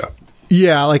shoes, yeah.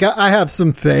 Yeah, I have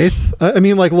some faith. I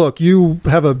mean, look, you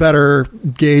have a better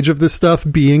gauge of this stuff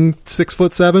being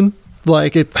 6'7". I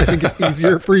think it's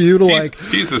easier for you to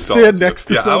he's stand next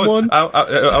to someone.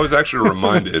 I was actually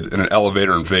reminded in an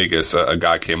elevator in Vegas, a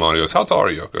guy came on. He goes, "How tall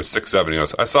are you?" I go, 6'7". He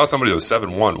goes, "I saw somebody who was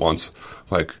 7'1" once."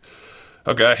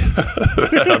 Okay,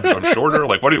 I'm shorter.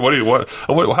 What?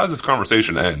 How does this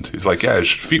conversation end? He's like, "Yeah,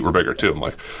 his feet were bigger too." I'm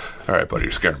like, "All right, buddy,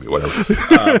 you're scaring me."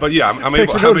 Whatever. But yeah, I'm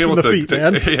able the to. Feet,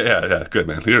 man. Yeah, good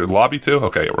man. You're lobby too.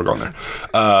 Okay, yeah, we're going there.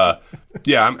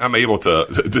 Yeah, I'm able to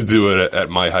do it at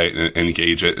my height and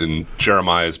gauge it. And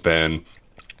Jeremiah's been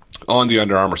on the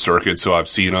Under Armour circuit, so I've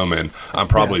seen him, and I'm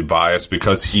probably biased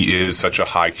because he is such a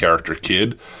high character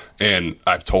kid. And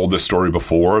I've told this story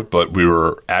before, but we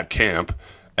were at camp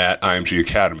at IMG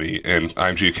Academy, and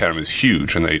IMG Academy is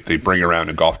huge, and they bring around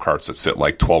in golf carts that sit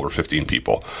 12 or 15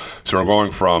 people. So we're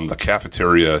going from the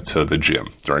cafeteria to the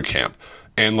gym during camp.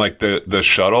 And like the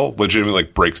shuttle legitimately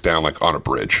like breaks down like on a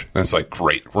bridge. And it's like,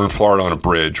 great. We're in Florida on a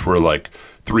bridge. We're like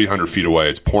 300 feet away.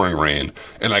 It's pouring rain.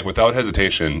 And like without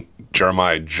hesitation,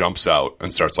 Jeremiah jumps out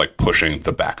and starts like pushing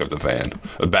the back of the van,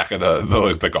 the back of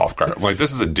the golf cart. I'm like,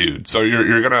 this is a dude. So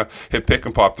you're gonna hit pick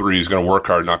and pop threes, gonna work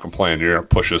hard, not complain. You're gonna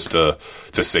push us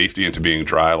to safety and to being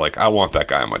dry. Like, I want that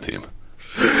guy on my team.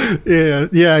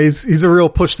 Yeah, he's a real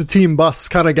push the team bus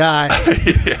kind of guy.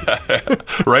 Yeah.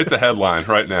 Write the headline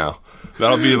right now.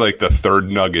 That'll be like the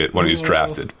third nugget when he's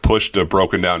drafted. Pushed a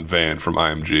broken down van from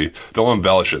IMG. They'll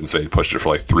embellish it and say he pushed it for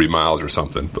like 3 miles or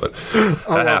something, but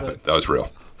that happened. That was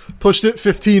real. Pushed it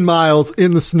 15 miles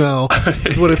in the snow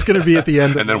is what it's going to be at the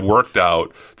end. And then worked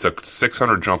out, took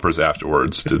 600 jumpers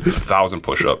afterwards, did 1,000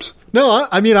 push-ups. No,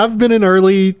 I mean, I've been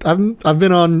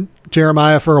on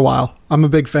Jeremiah for a while. I'm a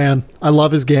big fan. I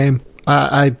love his game.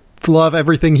 I love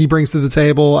everything he brings to the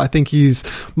table. I think he's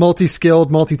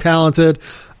multi-skilled, multi-talented.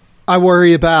 I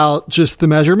worry about just the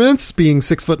measurements, being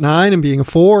 6'9" and being a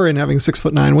 4 and having a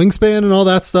 6'9" wingspan and all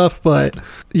that stuff. But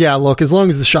yeah, look, as long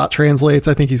as the shot translates,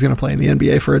 I think he's going to play in the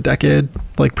NBA for a decade,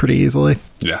 like pretty easily.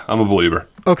 Yeah, I'm a believer.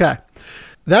 Okay.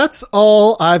 That's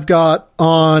all I've got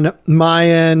on my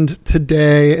end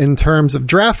today in terms of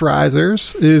draft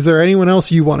risers. Is there anyone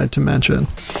else you wanted to mention?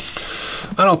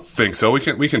 I don't think so. We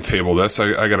can table this.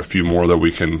 I got a few more that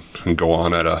we can go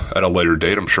on at a later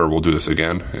date. I'm sure we'll do this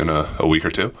again in a week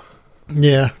or two.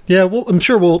 Yeah. Well, I'm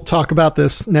sure we'll talk about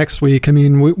this next week. I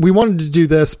mean, we wanted to do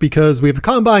this because we have the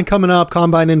Combine coming up.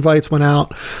 Combine invites went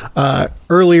out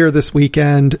earlier this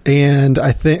weekend, and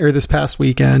or this past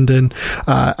weekend, and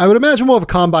I would imagine we'll have a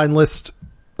Combine list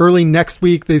early next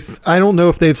week. I don't know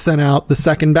if they've sent out the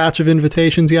second batch of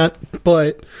invitations yet,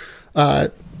 but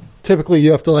typically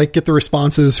you have to like get the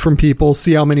responses from people,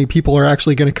 see how many people are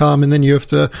actually going to come, and then you have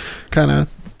to kind of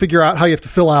figure out how you have to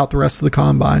fill out the rest of the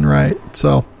Combine, right?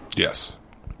 So. Yes.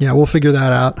 Yeah, we'll figure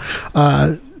that out.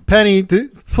 Penny,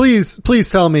 please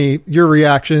tell me your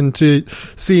reaction to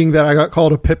seeing that I got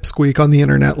called a pipsqueak on the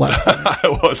internet last night.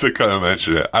 I wasn't going to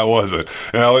mention it. I wasn't.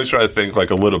 And I always try to think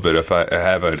like a little bit if I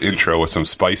have an intro with some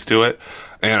spice to it.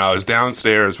 And I was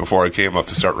downstairs before I came up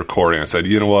to start recording. I said,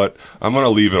 you know what? I'm going to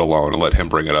leave it alone and let him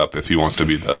bring it up if he wants to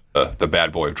be the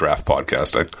bad boy of draft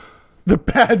podcasting. The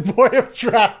bad boy of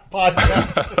draft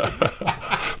podcast.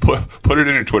 Put it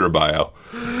in your Twitter bio.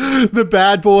 The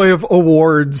bad boy of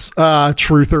awards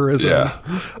trutherism. Yeah.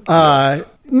 Yes.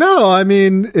 No, I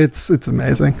mean, it's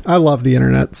amazing. I love the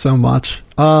internet so much.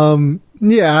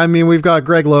 Yeah, I mean, we've got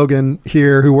Greg Logan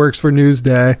here who works for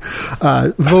Newsday,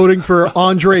 voting for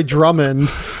Andre Drummond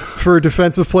for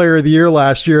Defensive Player of the Year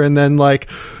last year, and then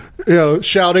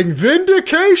shouting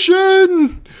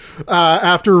vindication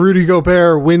after Rudy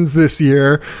Gobert wins this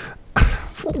year.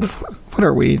 What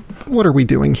are we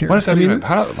doing here? What is that even?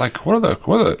 How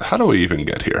do we even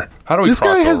get here? How do we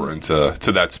cross over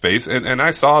into that space? And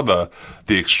I saw the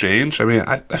exchange. I mean,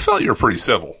 I felt you were pretty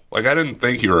civil. Like, I didn't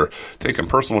think you were taking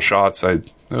personal shots.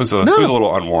 It was a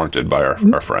little unwarranted by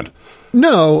our friend.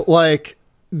 No, like,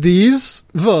 these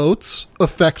votes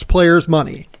affect players'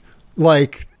 money.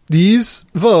 Like, these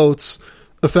votes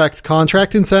affect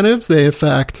contract incentives. They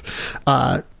affect,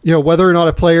 whether or not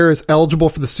a player is eligible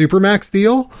for the Supermax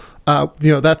deal.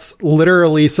 That's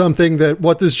literally something that,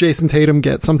 what does Jason Tatum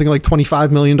get? Something like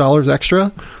 $25 million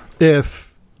extra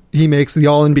if he makes the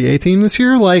All-NBA team this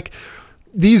year. Like,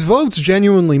 these votes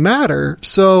genuinely matter.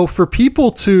 So for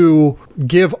people to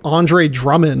give Andre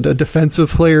Drummond a Defensive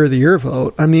Player of the Year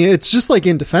vote, I mean, it's just like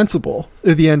indefensible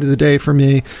at the end of the day for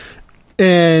me.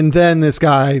 And then this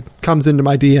guy comes into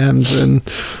my DMs and,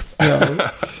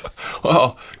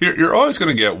 well, you're always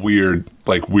going to get weird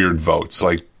votes.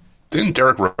 Like, didn't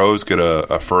Derrick Rose get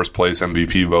a first place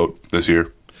MVP vote this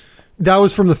year? That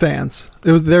was from the fans.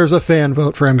 There's a fan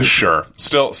vote for MVP. Sure.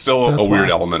 Still that's a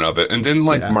weird element of it. And didn't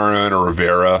Mariano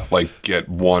Rivera get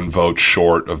one vote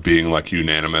short of being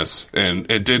unanimous? And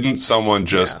it didn't someone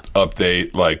just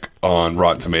update on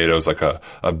Rotten Tomatoes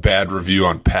a bad review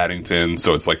on Paddington,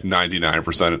 so it's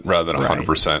 99% rather than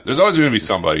 100%. Right. There's always going to be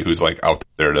somebody who's out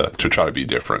there to try to be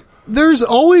different. There's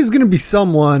always going to be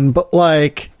someone, but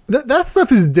that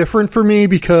stuff is different for me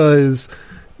because,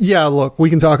 yeah, look, we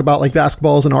can talk about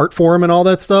basketball as an art form and all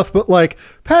that stuff, but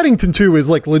Paddington 2 is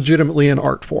legitimately an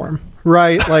art form,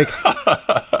 right?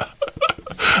 Filmmaking.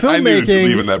 I knew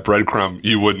leaving that breadcrumb,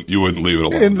 you wouldn't leave it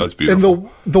alone. That's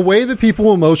beautiful. And the way that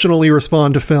people emotionally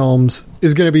respond to films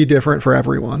is going to be different for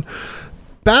everyone.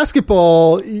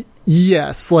 Basketball,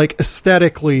 yes,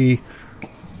 aesthetically,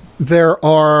 there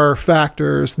are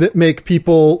factors that make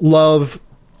people love,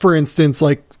 for instance,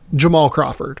 Jamal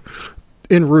Crawford,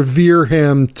 and revere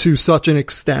him to such an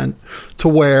extent to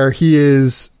where he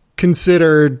is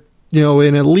considered,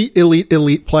 an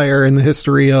elite player in the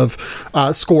history of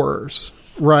scorers,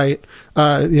 right?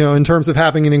 In terms of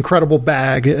having an incredible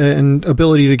bag and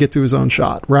ability to get to his own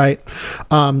shot, right? Yes.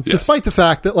 Despite the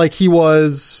fact that like he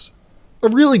was a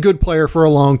really good player for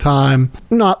a long time,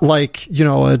 not like,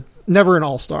 never an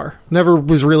all-star, never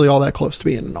was really all that close to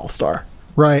being an all-star,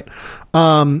 right?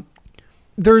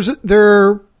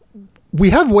 We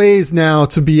have ways now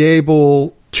to be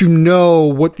able to know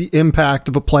what the impact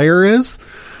of a player is.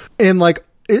 And like,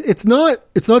 it's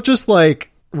not just like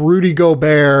Rudy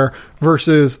Gobert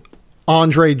versus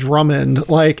Andre Drummond.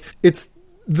 Like, it's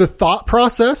the thought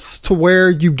process to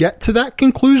where you get to that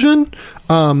conclusion.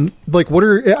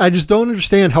 I just don't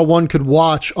understand how one could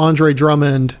watch Andre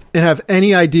Drummond and have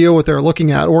any idea what they're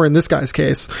looking at, or in this guy's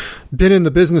case, been in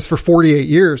the business for 48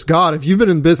 years. God, if you've been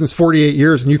in the business 48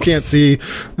 years and you can't see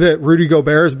that Rudy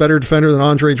Gobert is a better defender than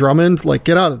Andre Drummond, like,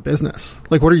 get out of the business.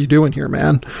 Like, what are you doing here,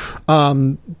 man?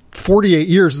 48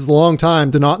 years is a long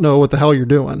time to not know what the hell you're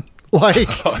doing. Like,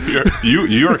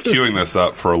 you are queuing this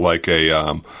up for like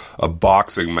a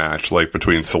boxing match, like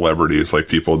between celebrities, like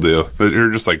people do.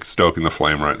 You're just like stoking the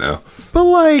flame right now. But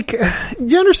like,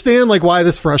 you understand like why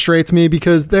this frustrates me,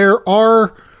 because there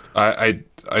are.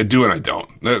 I do and I don't.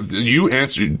 You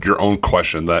answered your own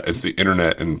question that it's the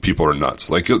internet and people are nuts.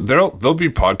 Like, there'll be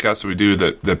podcasts that we do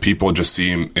that people just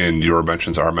see in your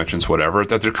mentions, our mentions, whatever,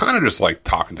 that they're kind of just like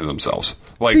talking to themselves.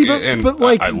 Like, but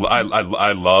like,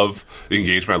 I love the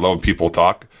engagement. I love when people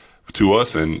talk to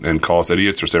us and call us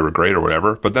idiots or say we're great or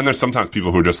whatever. But then there's sometimes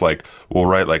people who are just like, will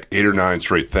write like 8 or 9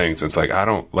 straight things. And it's like, I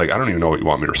don't even know what you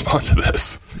want me to respond to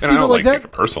this. And I don't like take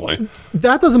it personally.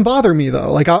 That doesn't bother me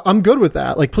though. Like, I'm good with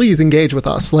that. Like, please engage with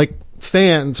us. Like,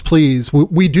 fans, please.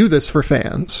 We do this for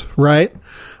fans, right?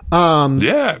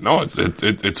 Yeah, no,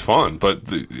 it's fun. But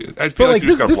I feel like you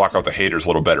just got to block out the haters a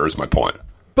little better is my point.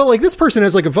 But like, this person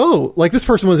has like a vote. Like, this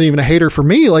person wasn't even a hater for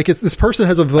me. Like, this person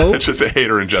has a vote. It's just a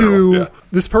hater in general.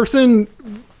 This person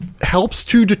helps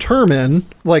to determine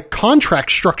like contract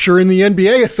structure in the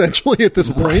NBA essentially at this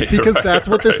point, because that's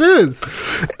what this is.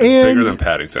 And bigger than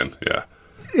Paddington. Yeah.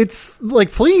 It's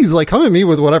like, please, like, come at me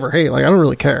with whatever hate. Like, I don't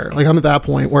really care. Like, I'm at that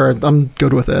point where I'm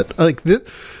good with it. Like,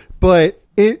 but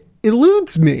it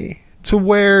eludes me to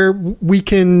where we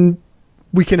can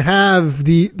have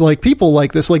the, like, people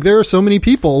like this. Like, there are so many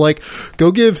people. Like,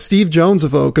 go give Steve Jones a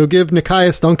vote. Go give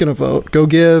Nekias Duncan a vote. Go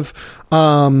give,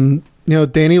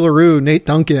 Danny LaRue, Nate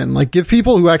Duncan. Like, give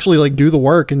people who actually, like, do the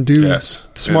work and do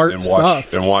smart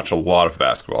stuff. And watch a lot of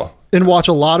basketball. And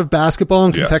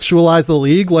contextualize the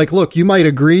league. Like, look, you might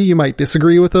agree, you might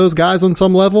disagree with those guys on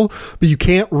some level, but you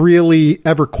can't really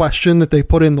ever question that they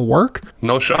put in the work.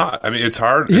 No shot. I mean, it's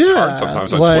hard. It's hard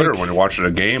sometimes on Twitter when you're watching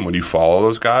a game, when you follow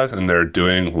those guys and they're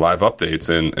doing live updates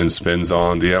and spins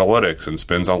on the analytics and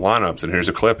spins on lineups. And here's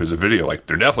a clip, here's a video. Like,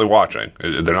 they're definitely watching.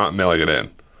 They're not mailing it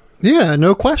in. Yeah,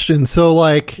 no question. So,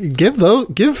 like, give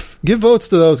votes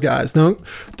to those guys.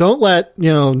 Don't let,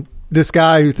 this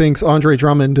guy who thinks Andre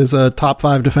Drummond is a top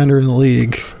 5 defender in the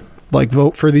league, like,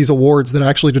 vote for these awards that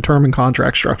actually determine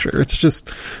contract structure. It's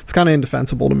kind of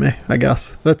indefensible to me, I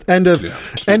guess. That's end of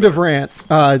rant.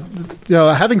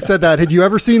 Having said that, had you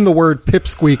ever seen the word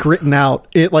pipsqueak written out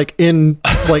in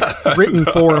written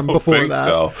form before that?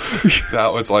 So.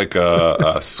 That was like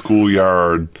a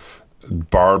schoolyard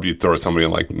barb you'd throw at somebody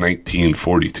in like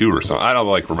 1942 or something. I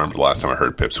don't remember the last time I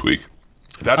heard pipsqueak.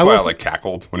 That's why I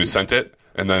cackled when you sent it.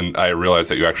 And then I realized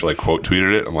that you actually quote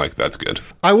tweeted it. I'm like, that's good.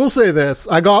 I will say this.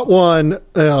 I got one.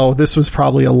 This was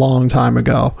probably a long time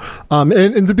ago.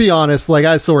 And to be honest, like,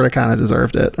 I sort of kind of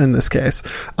deserved it in this case.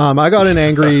 I got an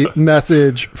angry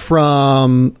message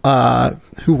from,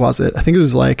 who was it? I think it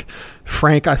was like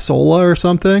Frank Isola or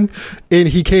something. And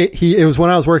it was when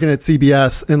I was working at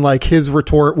CBS, and like his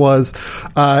retort was,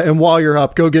 and while you're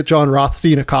up, go get John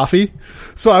Rothstein a coffee.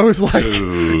 So I was like,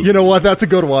 you know what? That's a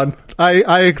good one.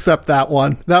 I accept that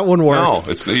one. That one works.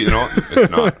 No, it's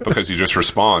not, because you just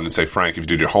respond and say, Frank, if you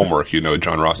did your homework,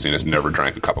 John Rothstein has never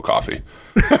drank a cup of coffee,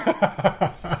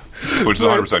 which is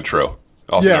 100% true.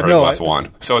 Also, never heard a glass of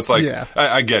wine. So it's like,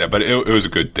 I get it, but it was a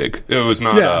good dig. It was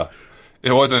not,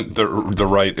 it wasn't the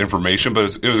right information,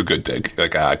 but it was a good dig.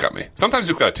 Like, it got me. Sometimes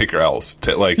you've got to take your L's.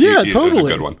 Totally. It was a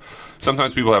good one.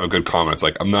 Sometimes people have a good comment. It's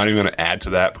like, I'm not even going to add to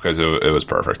that because it was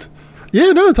perfect.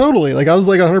 Yeah, no, totally. Like, I was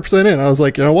like 100% in. I was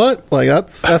like, you know what? Like,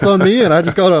 that's on me, and I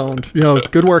just got owned.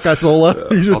 Good work, Isola.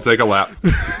 I'll take a lap.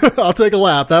 I'll take a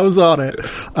lap. That was on it.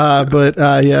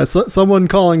 Someone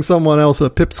calling someone else a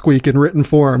pipsqueak in written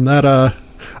form, that I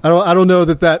don't know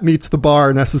that meets the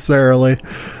bar necessarily.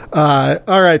 All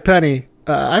right, Penny.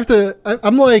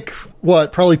 I'm like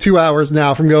probably 2 hours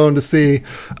now from going to see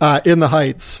In the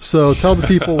Heights. So tell the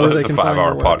people where they can find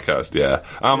your work. It's a 5-hour podcast, yeah.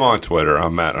 I'm on Twitter.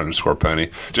 I'm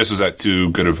Matt_Penny. Just was at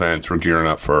 2 good events. We're gearing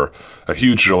up for a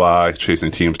huge July,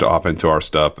 chasing teams to opt into our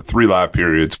stuff. 3 live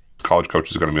periods. College Coach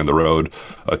is going to be on the road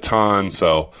a ton,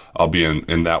 so I'll be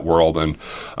in that world, and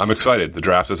I'm excited. The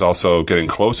draft is also getting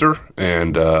closer,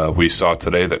 and we saw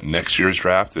today that next year's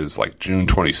draft is like June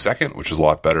 22nd, which is a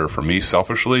lot better for me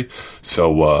selfishly.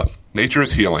 So nature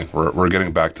is healing. We're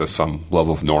getting back to some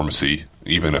level of normalcy,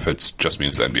 even if it just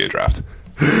means the NBA draft.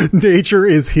 Nature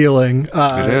is healing.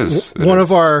 It is. One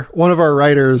of our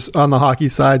writers on the hockey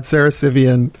side, Sarah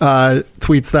Sivian,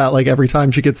 tweets that like every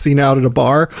time she gets seen out at a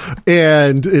bar,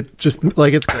 and it just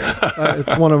like it's great.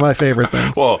 It's one of my favorite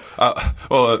things. Well,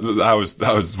 that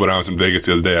was when I was in Vegas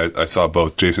the other day. I saw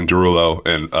both Jason Derulo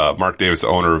and Mark Davis, the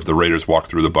owner of the Raiders, walk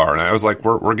through the bar, and I was like,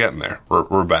 we're getting there.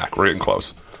 We're back. We're getting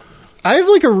close. I have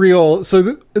like a real. So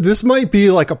this might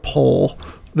be like a poll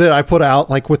that I put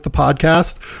out like with the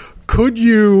podcast. Could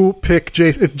you pick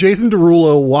Jason if Jason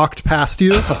Derulo walked past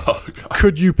you?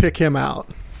 Could you pick him out?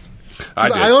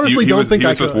 I honestly don't think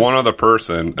I could. He was with one other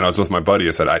person, and I was with my buddy.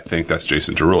 I said, I think that's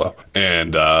Jason Derulo.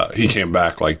 And he came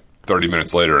back like 30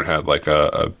 minutes later and had like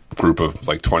a group of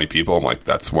like 20 people. I'm like,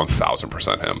 that's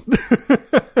 1,000% him.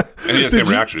 And he had the same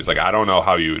reaction. He's like, I don't know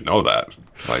how you would know that.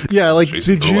 Like, yeah, like,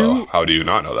 Jason did Derulo, you? How do you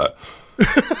not know that?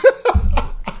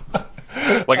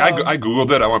 Like, I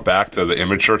Googled it. I went back to the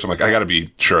image search. I'm like, I got to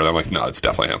be sure. And I'm like, no, it's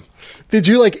definitely him. Did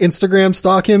you like Instagram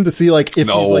stalk him to see like if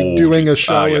he's like doing a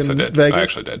show yes, in I did. Vegas? I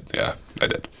actually did. Yeah, I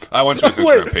did. I went to his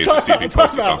Instagram page to see if he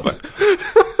posted something.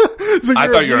 So I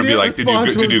thought you were going to be like, did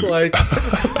you like,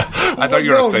 I thought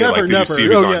you were going to say, like, did you see he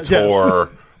was on tour,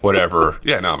 whatever.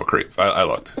 Yeah, no, I'm a creep. I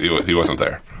looked. He wasn't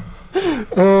there.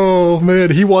 Oh,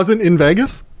 man. He wasn't in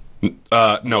Vegas?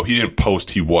 No, he didn't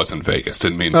post he was in Vegas.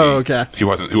 Didn't mean okay. He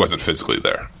wasn't physically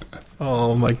there.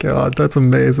 Oh, my God. That's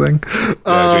amazing.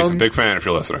 Yeah, Jason, big fan if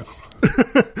you're listening.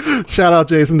 Shout out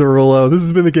Jason Derulo. This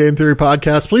has been the Game Theory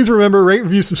Podcast. Please remember, rate,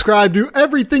 review, subscribe, do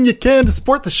everything you can to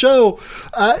support the show.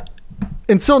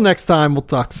 Until next time, we'll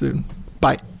talk soon.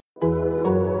 Bye.